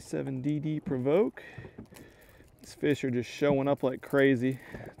 97 DD provoke. These fish are just showing up like crazy.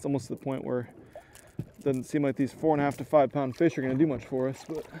 It's almost to the point where it doesn't seem like these 4.5 to 5 pound fish are gonna do much for us,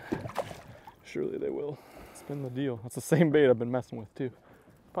 but surely they will. Spin the deal. That's the same bait I've been messing with too.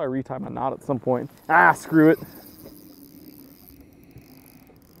 Probably retie my knot at some point. Ah, screw it.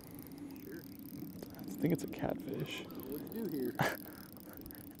 I think it's a catfish. What do you do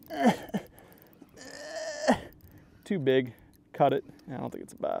here? Too big. Cut it. I don't think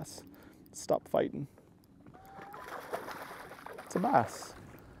it's a bass. Stop fighting. It's a bass.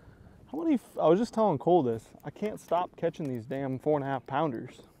 How many? I was just telling Cole this. I can't stop catching these damn 4.5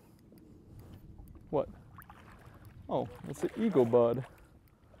 pounders. What? Oh, it's an eagle bud.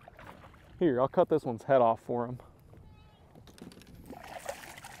 Here, I'll cut this one's head off for him.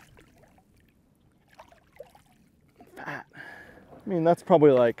 I mean, that's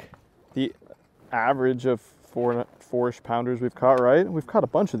probably like the average of four-ish pounders we've caught, right? We've caught a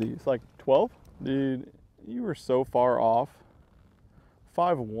bunch of these, like 12. Dude, you were so far off.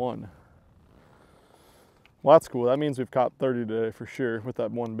 5-1. Well, that's cool. That means we've caught 30 today for sure with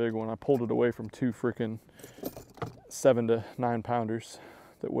that one big one. I pulled it away from 2 freaking 7 to 9 pounders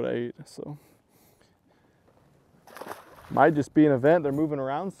that would have ate, so. Might just be an event. They're moving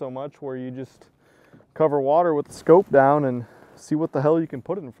around so much where you just cover water with the scope down and see what the hell you can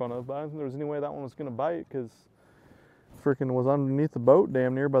put it in front of. But I don't think there was any way that one was gonna bite because freaking was underneath the boat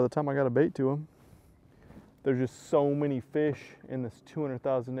damn near by the time I got a bait to him. There's just so many fish in this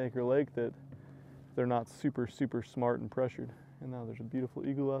 200,000 acre lake that they're not super smart and pressured. And now there's a beautiful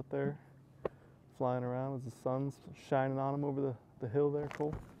eagle out there flying around as the sun's shining on him over the hill there,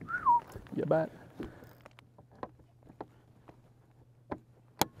 Cole. You bet.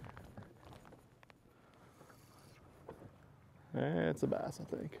 It's a bass,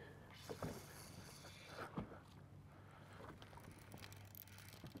 I think.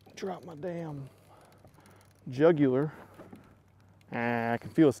 Drop my damn jugular. I can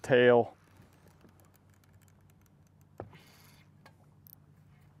feel his tail.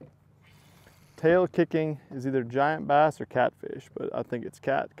 Tail kicking is either giant bass or catfish, but I think it's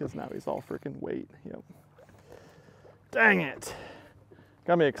cat because now he's all freaking weight. Yep. Dang it.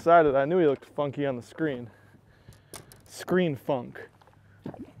 Got me excited. I knew he looked funky on the screen. Screen funk.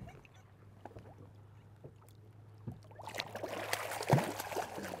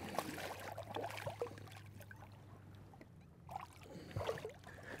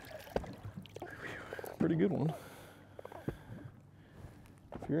 Pretty good one.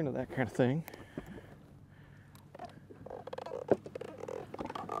 If you're into that kind of thing.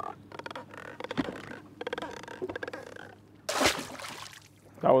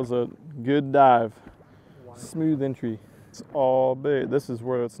 That was a good dive. Smooth entry. It's all bait. This is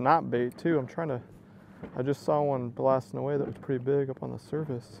where it's not bait too. I just saw one blasting away that was pretty big up on the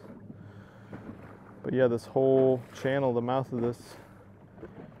surface. But yeah, this whole channel, the mouth of this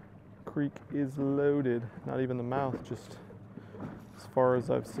creek is loaded. Not even the mouth, just as far as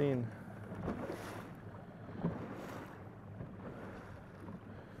I've seen.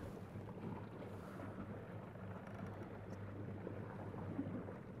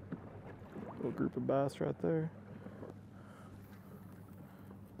 Little group of bass right there.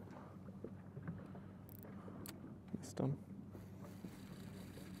 Missed them.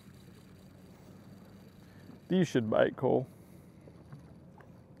 These should bite, Cole.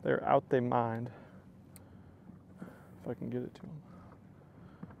 They're out they mind. If I can get it to them.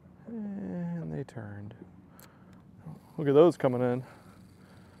 And they turned. Look at those coming in.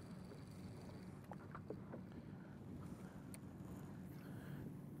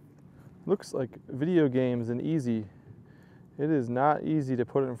 Looks like video games and easy. It is not easy to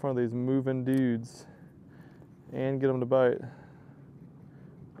put it in front of these moving dudes and get them to bite.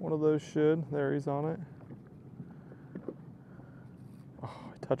 One of those should. There, he's on it. Oh,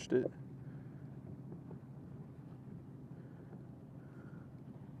 I touched it.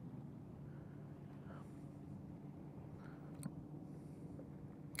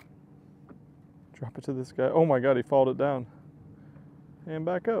 Drop it to this guy. Oh my God, he followed it down. And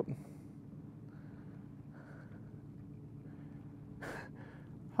back up.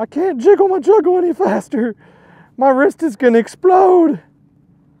 I can't jiggle my juggle any faster. My wrist is gonna explode.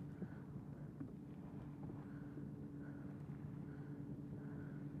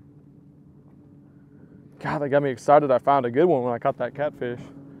 God, that got me excited. I found a good one when I caught that catfish.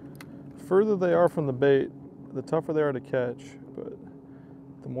 The further they are from the bait, the tougher they are to catch, but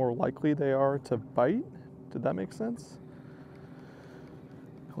the more likely they are to bite. Did that make sense?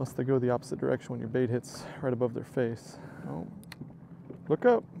 Unless they go the opposite direction when your bait hits right above their face. Oh. Look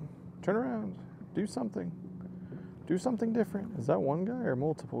up, turn around, do something. Do something different. Is that one guy or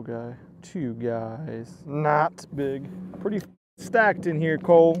multiple guy? Two guys. Not big. Pretty stacked in here,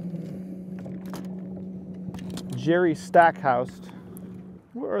 Cole. Jerry Stackhouse.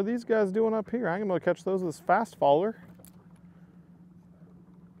 What are these guys doing up here? I ain't gonna catch those with this fast faller.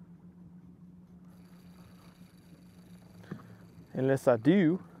 Unless I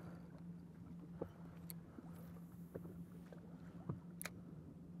do.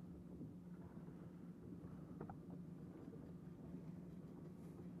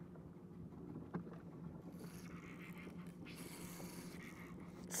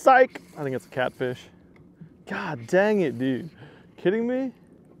 Psych! I think it's a catfish. God dang it, dude. Kidding me?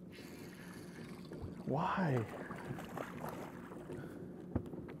 Why?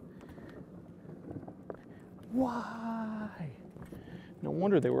 Why? No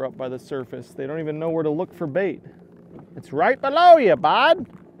wonder they were up by the surface. They don't even know where to look for bait. It's right below you, bud.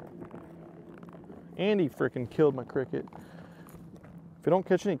 And he freaking killed my cricket. If you don't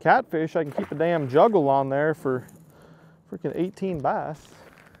catch any catfish, I can keep a damn juggle on there for freaking 18 bass.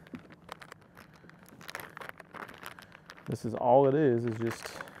 This is all it is just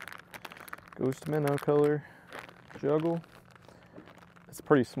ghost minnow color juggle. It's a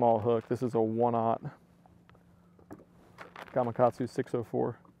pretty small hook. This is a 1/0 Gamakatsu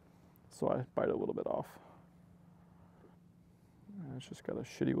 604, so I bite it a little bit off. It's just got a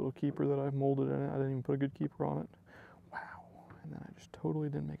shitty little keeper that I've molded in it. I didn't even put a good keeper on it. Wow, and then I just totally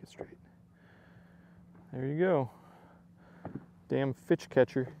didn't make it straight. There you go. Damn fish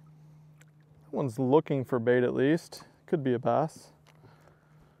catcher. That one's looking for bait at least. Could be a bass.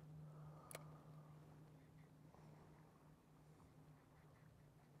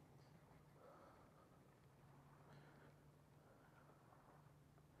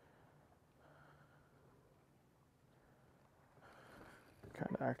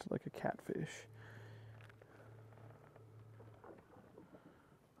 Kind of acted like a catfish.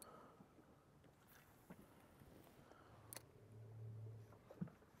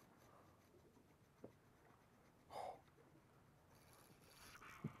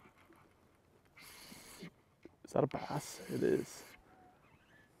 Is that a bass? It is.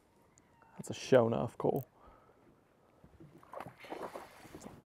 That's a show enough, Cole.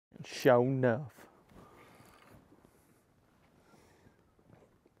 Show enough.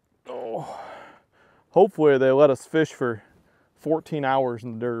 Oh, hopefully they let us fish for 14 hours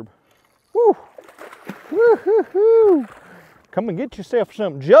in the derb. Woo! Woo-hoo-hoo! Come and get yourself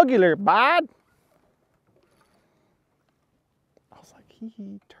some jugular, bud. I was like,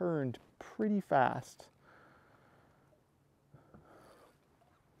 he turned pretty fast.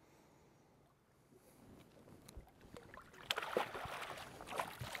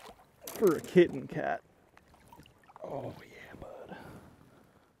 For a kitten cat. Oh yeah, bud.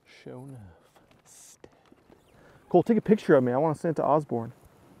 Show enough. Cole, take a picture of me. I want to send it to Osborne.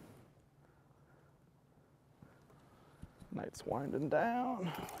 Night's winding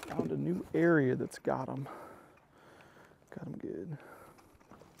down. Found a new area that's got them. Got them good.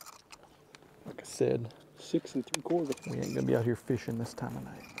 Like I said, 6 3/4. we ain't gonna be out here fishing this time of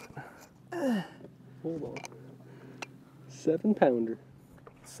night. Hold on. 7-pounder.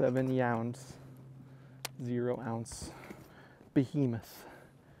 7 ounce, 0 ounce behemoth.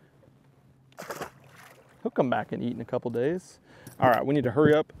 He'll come back and eat in a couple days. All right, we need to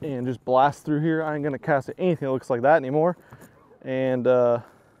hurry up and just blast through here. I ain't gonna cast at anything that looks like that anymore. And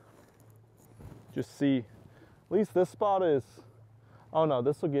just see, at least this spot is, oh no,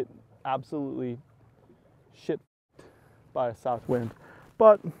 this will get absolutely shit by a south wind.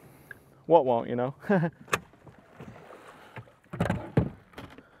 But what won't, you know?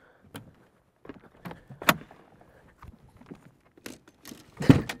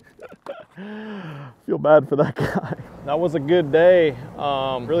 Feel bad for that guy. That was a good day.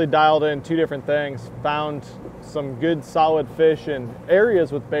 Really dialed in 2 different things. Found some good solid fish in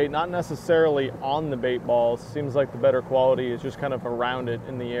areas with bait, not necessarily on the bait balls. Seems like the better quality is just kind of around it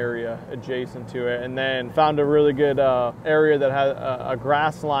in the area adjacent to it. And then found a really good area that had a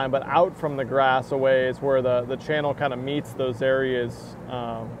grass line, but out from the grass away is where the channel kind of meets those areas.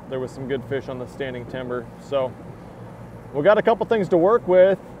 There was some good fish on the standing timber. So we got a couple things to work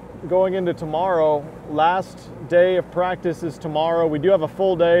with going into tomorrow. Last day of practice is tomorrow. We do have a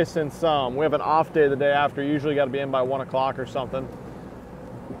full day since we have an off day the day after. Usually got to be in by 1 o'clock or something.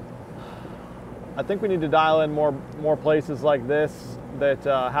 I think we need to dial in more places like this that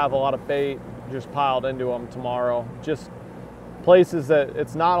have a lot of bait just piled into them tomorrow. Just places that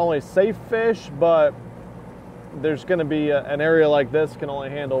it's not only safe fish, but there's going to be an area like this can only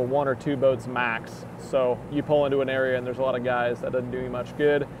handle 1 or 2 boats max. So you pull into an area and there's a lot of guys, that doesn't do you much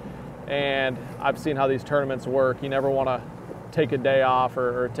good. And I've seen how these tournaments work. You never want to take a day off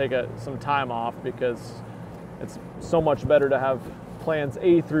or take some time off, because it's so much better to have plans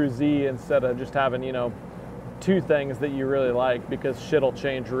A through Z instead of just having, you know, 2 things that you really like, because shit'll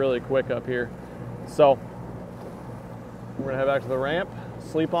change really quick up here. So we're gonna head back to the ramp,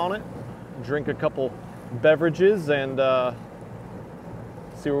 sleep on it, drink a couple beverages, and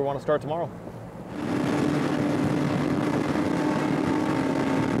see where we want to start tomorrow.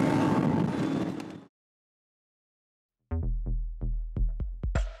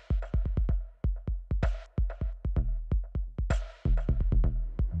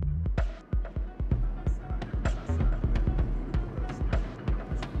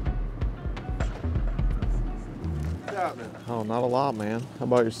 happening? Oh, not a lot, man. How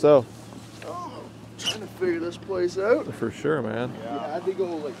about yourself? Oh, trying to figure this place out. For sure, man. Yeah, I had to go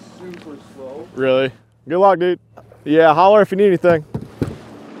like super slow. Really? Good luck, dude. Yeah, holler if you need anything.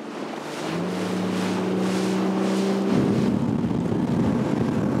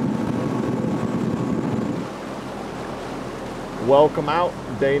 Welcome out,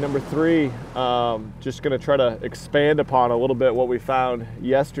 day number 3. Just gonna try to expand upon a little bit what we found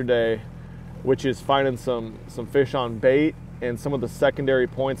yesterday, which is finding some fish on bait and some of the secondary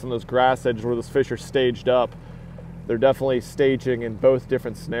points on those grass edges where those fish are staged up. They're definitely staging in both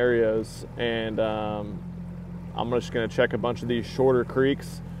different scenarios, and I'm just gonna check a bunch of these shorter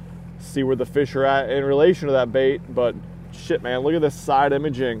creeks, see where the fish are at in relation to that bait. But shit, man, look at this side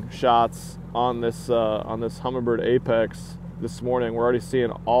imaging shots on this Humminbird Apex this morning. We're already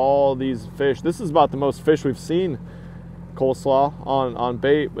seeing all these fish. This is about the most fish we've seen, Coleslaw, on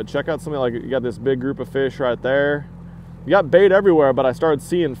bait. But check out something like, you got this big group of fish right there. You got bait everywhere, but I started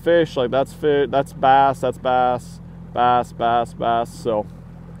seeing fish. Like that's bass, that's bass, bass, bass, bass. So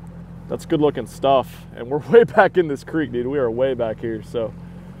that's good looking stuff. And we're way back in this creek, dude. We are way back here. So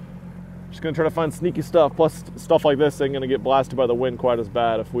just gonna try to find sneaky stuff. Plus stuff like this ain't gonna get blasted by the wind quite as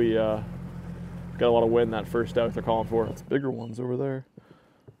bad if we got a lot of wind that first out they're calling for. That's bigger ones over there.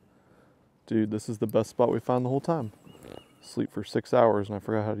 Dude, this is the best spot we found the whole time. Sleep for 6 hours and I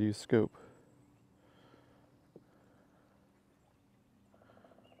forgot how to use scope.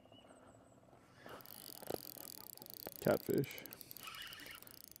 Catfish.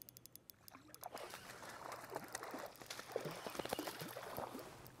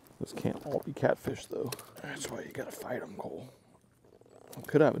 Those can't all be catfish though. That's why you gotta fight them, Cole. I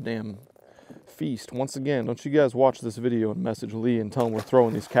could have a damn feast. Once again, don't you guys watch this video and message Lee and tell him we're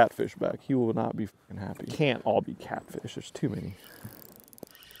throwing these catfish back. He will not be fucking happy. Can't all be catfish. There's too many.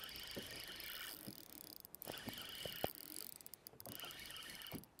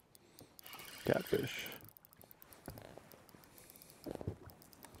 Catfish.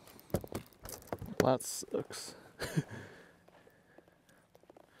 Well, that sucks.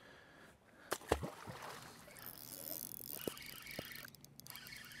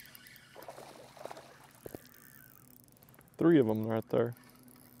 Three of them right there.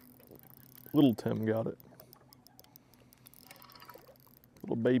 Little Tim got it.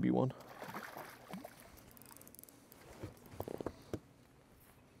 Little baby one.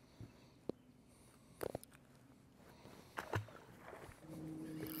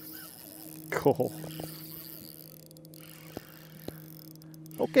 Cool.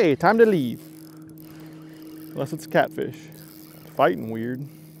 Okay, time to leave. Unless it's a catfish. Fighting weird.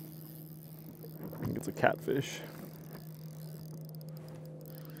 I think it's a catfish.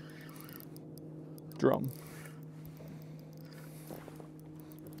 Drum.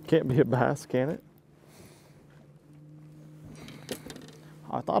 Can't be a bass, can it?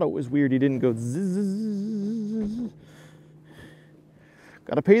 I thought it was weird he didn't go zzz.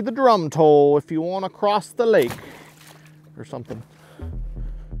 Gotta pay the drum toll if you want to cross the lake or something.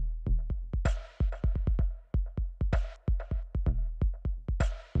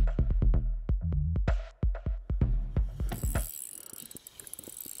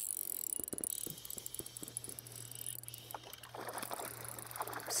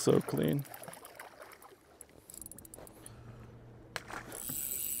 So clean.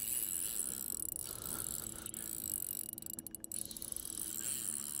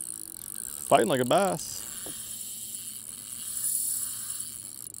 Fighting like a bass.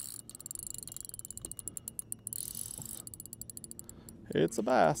 It's a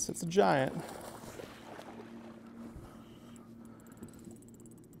bass. It's a giant.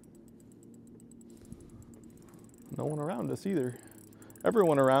 No one around us either.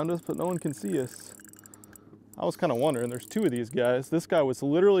 Everyone around us, but no one can see us. I was kind of wondering, there's two of these guys. This guy was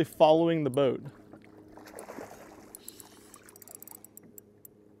literally following the boat.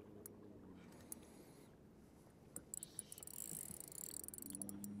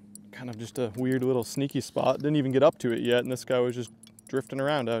 Kind of just a weird little sneaky spot. Didn't even get up to it yet, and this guy was just drifting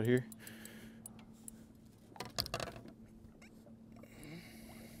around out here.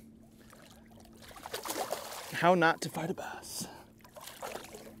 How not to fight a bass.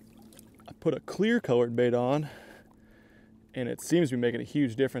 I put a clear colored bait on, and it seems to be making a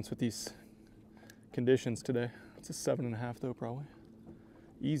huge difference with these conditions today. It's a 7.5 though, probably.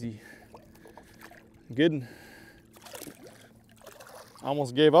 Easy. Good. I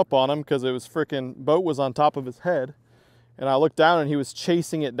almost gave up on him because it was freaking boat was on top of his head, and I looked down and he was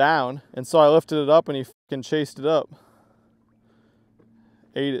chasing it down, and so I lifted it up and he freaking chased it up.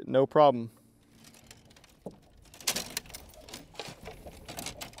 Ate it, no problem.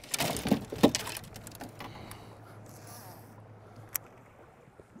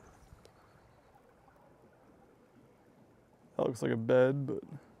 looks like a bed, but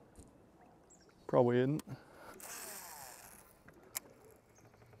probably isn't.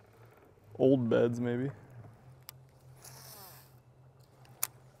 Old beds, maybe.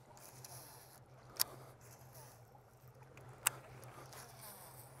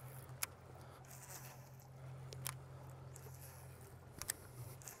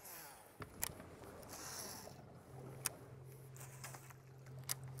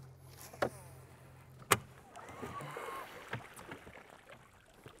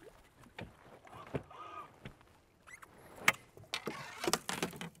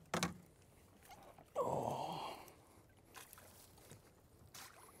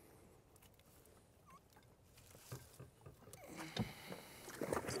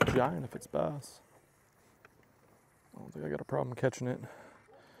 Giant if it's bass. I don't think I got a problem catching it.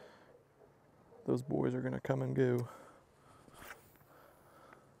 Those boys are gonna come and go.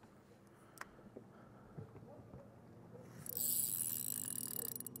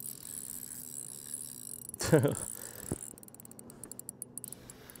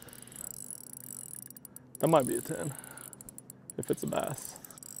 That might be a 10 if it's a bass.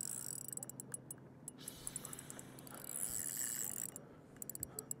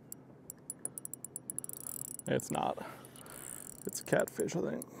 It's not. It's a catfish, I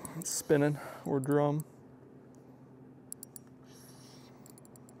think. It's spinning or drum.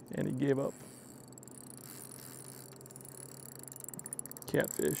 And he gave up.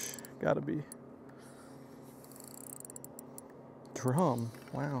 Catfish, gotta be. Drum,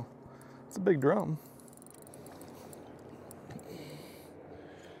 wow. It's a big drum.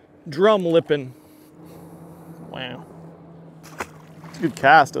 Drum lipping. Wow. It's a good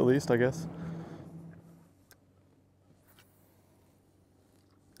cast at least, I guess.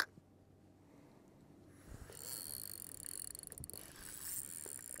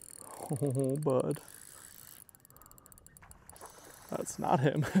 Oh, bud. That's not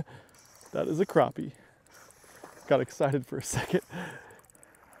him. That is a crappie. Got excited for a second.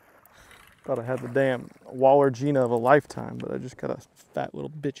 Thought I had the damn Wallergina of a lifetime, but I just got a fat little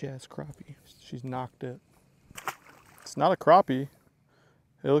bitch-ass crappie. She's knocked it. It's not a crappie.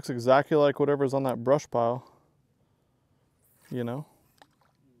 It looks exactly like whatever's on that brush pile. You know?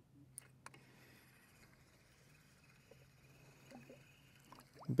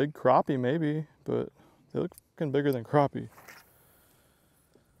 Big crappie maybe, but they look fucking bigger than crappie.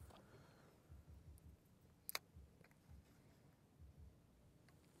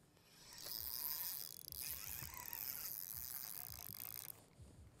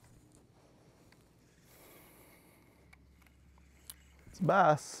 It's a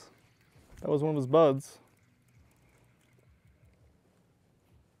bass. That was one of his buds.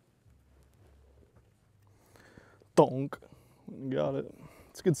 Donk. Got it.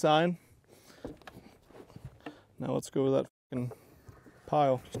 It's a good sign. Now let's go with that fucking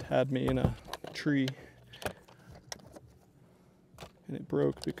pile. Just had me in a tree. And it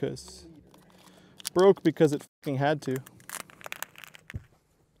broke because it fucking had to.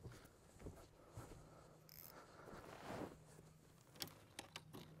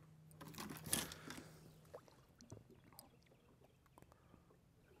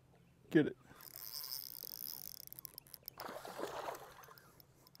 Get it.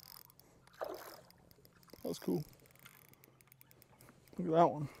 That was cool. Look at that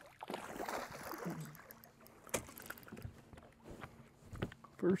one.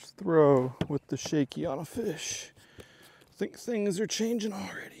 First throw with the shaky on a fish. I think things are changing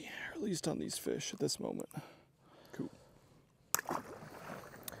already, or at least on these fish at this moment. Cool.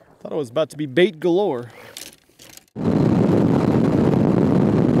 Thought I was about to be bait galore.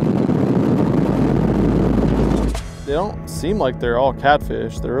 They don't seem like they're all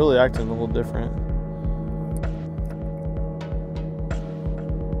catfish. They're really acting a little different.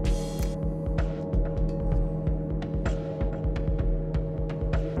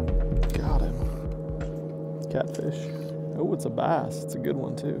 Got him. Catfish. Oh, it's a bass. It's a good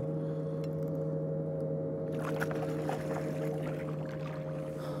one too.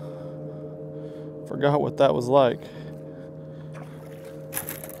 Forgot what that was like.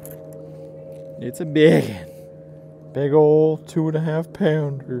 It's a big one. Big old 2.5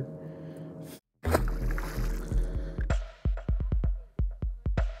 pounder.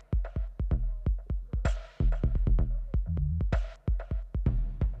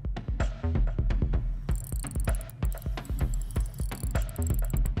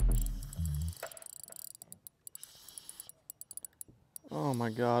 Oh my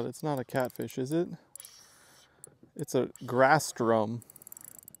God, it's not a catfish, is it? It's a grass drum.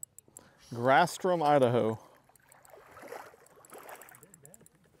 Grass drum, Idaho.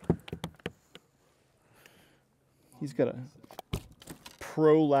 He's got a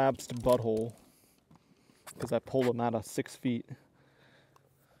prolapsed butthole because I pulled him out of 6 feet.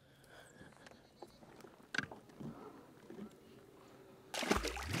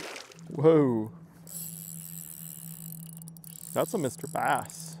 Whoa. That's a Mr.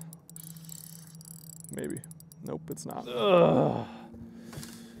 Bass. Maybe. Nope, it's not. Ugh.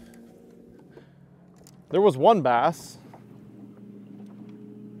 There was one bass.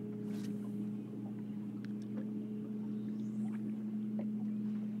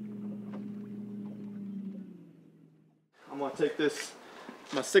 I'm gonna take this,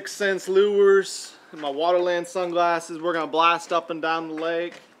 my 6 Sense lures and my Waterland sunglasses. We're gonna blast up and down the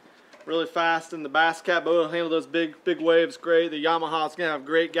lake really fast, and the Bass Cat boat will handle those big waves great. The Yamaha's gonna have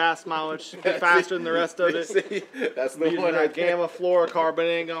great gas mileage, a bit faster than the rest of it. See, that's the one. That Gamma fluorocarbon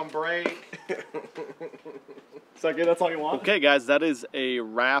ain't gonna break. Is that good? That's all you want? Okay, guys, that is a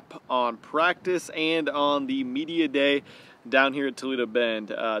wrap on practice and on the media day down here at Toledo Bend.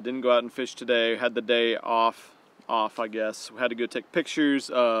 Didn't go out and fish today. Had the day off, I guess. We had to go take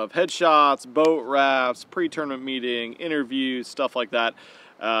pictures of headshots, boat wraps, pre-tournament meeting, interviews, stuff like that.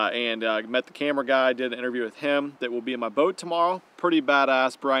 Met the camera guy, did an interview with him that will be in my boat tomorrow. Pretty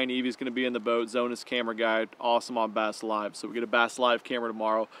badass. Brian Evie's going to be in the boat. Zona's camera guy, awesome on Bass Live. So we get a Bass Live camera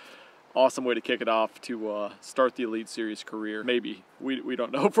tomorrow. Awesome way to kick it off to start the Elite Series career. Maybe. We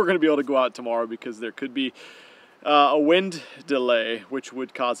don't know if we're going to be able to go out tomorrow because there could be a wind delay, which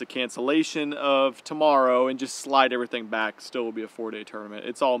would cause a cancellation of tomorrow and just slide everything back. Still will be a 4-day tournament.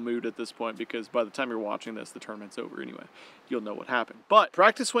 It's all moot at this point because by the time you're watching this, the tournament's over anyway. You'll know what happened. But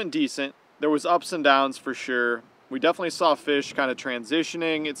practice went decent. There was ups and downs for sure. We definitely saw fish kind of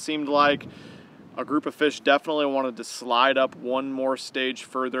transitioning. It seemed like a group of fish definitely wanted to slide up one more stage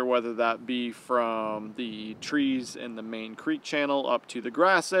further, whether that be from the trees in the main creek channel up to the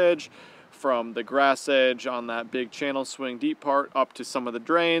grass edge, from the grass edge on that big channel swing deep part up to some of the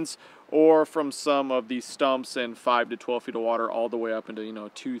drains, or from some of these stumps in 5 to 12 feet of water all the way up into, you know,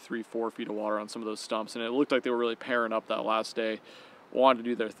 2, 3, 4 feet of water on some of those stumps. And it looked like they were really pairing up that last day, wanted to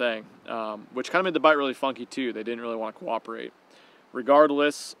do their thing, which kind of made the bite really funky too. They didn't really want to cooperate.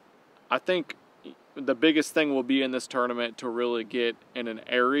 Regardless, I think the biggest thing will be in this tournament to really get in an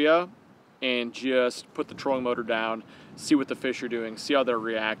area and just put the trolling motor down, see what the fish are doing, see how they're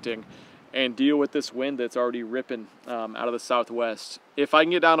reacting, and deal with this wind that's already ripping out of the southwest. If I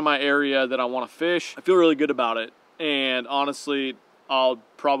can get down to my area that I want to fish, I feel really good about it. And honestly, I'll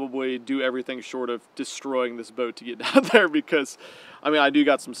probably do everything short of destroying this boat to get down there because, I mean, I do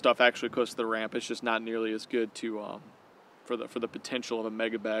got some stuff actually close to the ramp. It's just not nearly as good to for the potential of a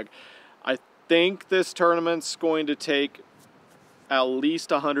mega bag. I think this tournament's going to take at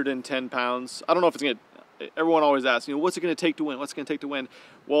least 110 pounds. I don't know if it's going to. Everyone always asks, you know, what's it going to take to win? What's it going to take to win?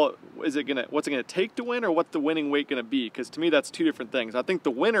 Well, what's it going to take to win, or what's the winning weight going to be? Because to me, that's two different things. I think the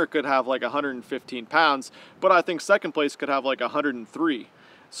winner could have like 115 pounds, but I think second place could have like 103.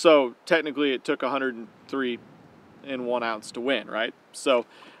 So technically, it took 103 and 1 ounce to win, right? So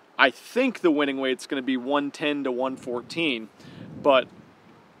I think the winning weight's going to be 110 to 114, but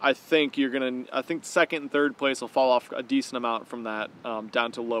I think I think second and third place will fall off a decent amount from that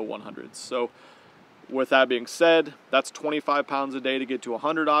down to low 100s. So with that being said, that's 25 pounds a day to get to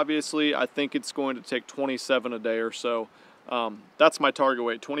 100, obviously. I think it's going to take 27 a day or so. That's my target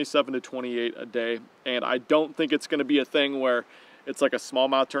weight, 27 to 28 a day. And I don't think it's going to be a thing where it's like a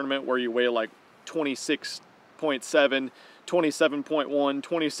smallmouth tournament where you weigh like 26.7, 27.1,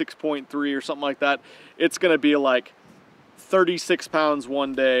 26.3 or something like that. It's going to be like 36 pounds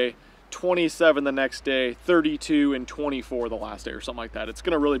one day, 27 the next day, 32 and 24 the last day or something like that. It's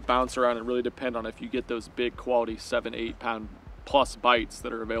going to really bounce around and really depend on if you get those big quality 7-8 pound plus bites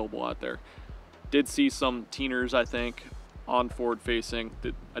that are available out there. Did see some teeners, I think, on forward facing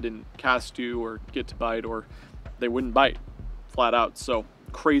that I didn't cast to or get to bite, or they wouldn't bite flat out. So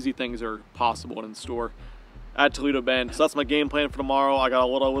crazy things are possible and in store at Toledo Bend. So that's my game plan for tomorrow. I got a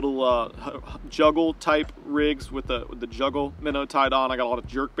little juggle type rigs with the juggle minnow tied on. I got a lot of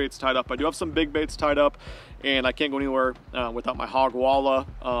jerk baits tied up. I do have some big baits tied up, and I can't go anywhere without my hog walla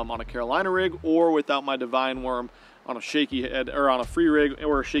on a Carolina rig, or without my divine worm on a shaky head, or on a free rig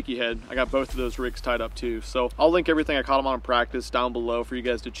or a shaky head. I got both of those rigs tied up too. So I'll link everything I caught them on in practice down below for you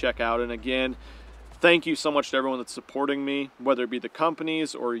guys to check out. And again, thank you so much to everyone that's supporting me, whether it be the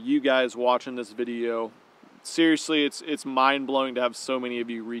companies or you guys watching this video. Seriously, it's mind-blowing to have so many of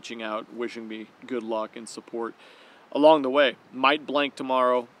you reaching out, wishing me good luck and support along the way. Might blank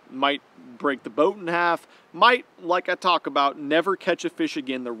tomorrow, might break the boat in half, might, like I talk about, never catch a fish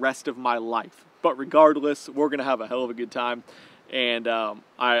again the rest of my life. But regardless, we're going to have a hell of a good time, and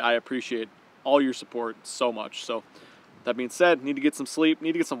I appreciate all your support so much. So that being said, need to get some sleep,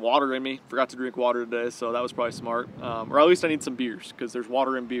 need to get some water in me. Forgot to drink water today, so that was probably smart. Or at least I need some beers, because there's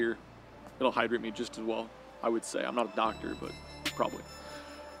water in beer. It'll hydrate me just as well, I would say. I'm not a doctor, but probably.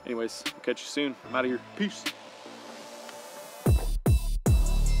 Anyways, I'll catch you soon. I'm out of here. Peace.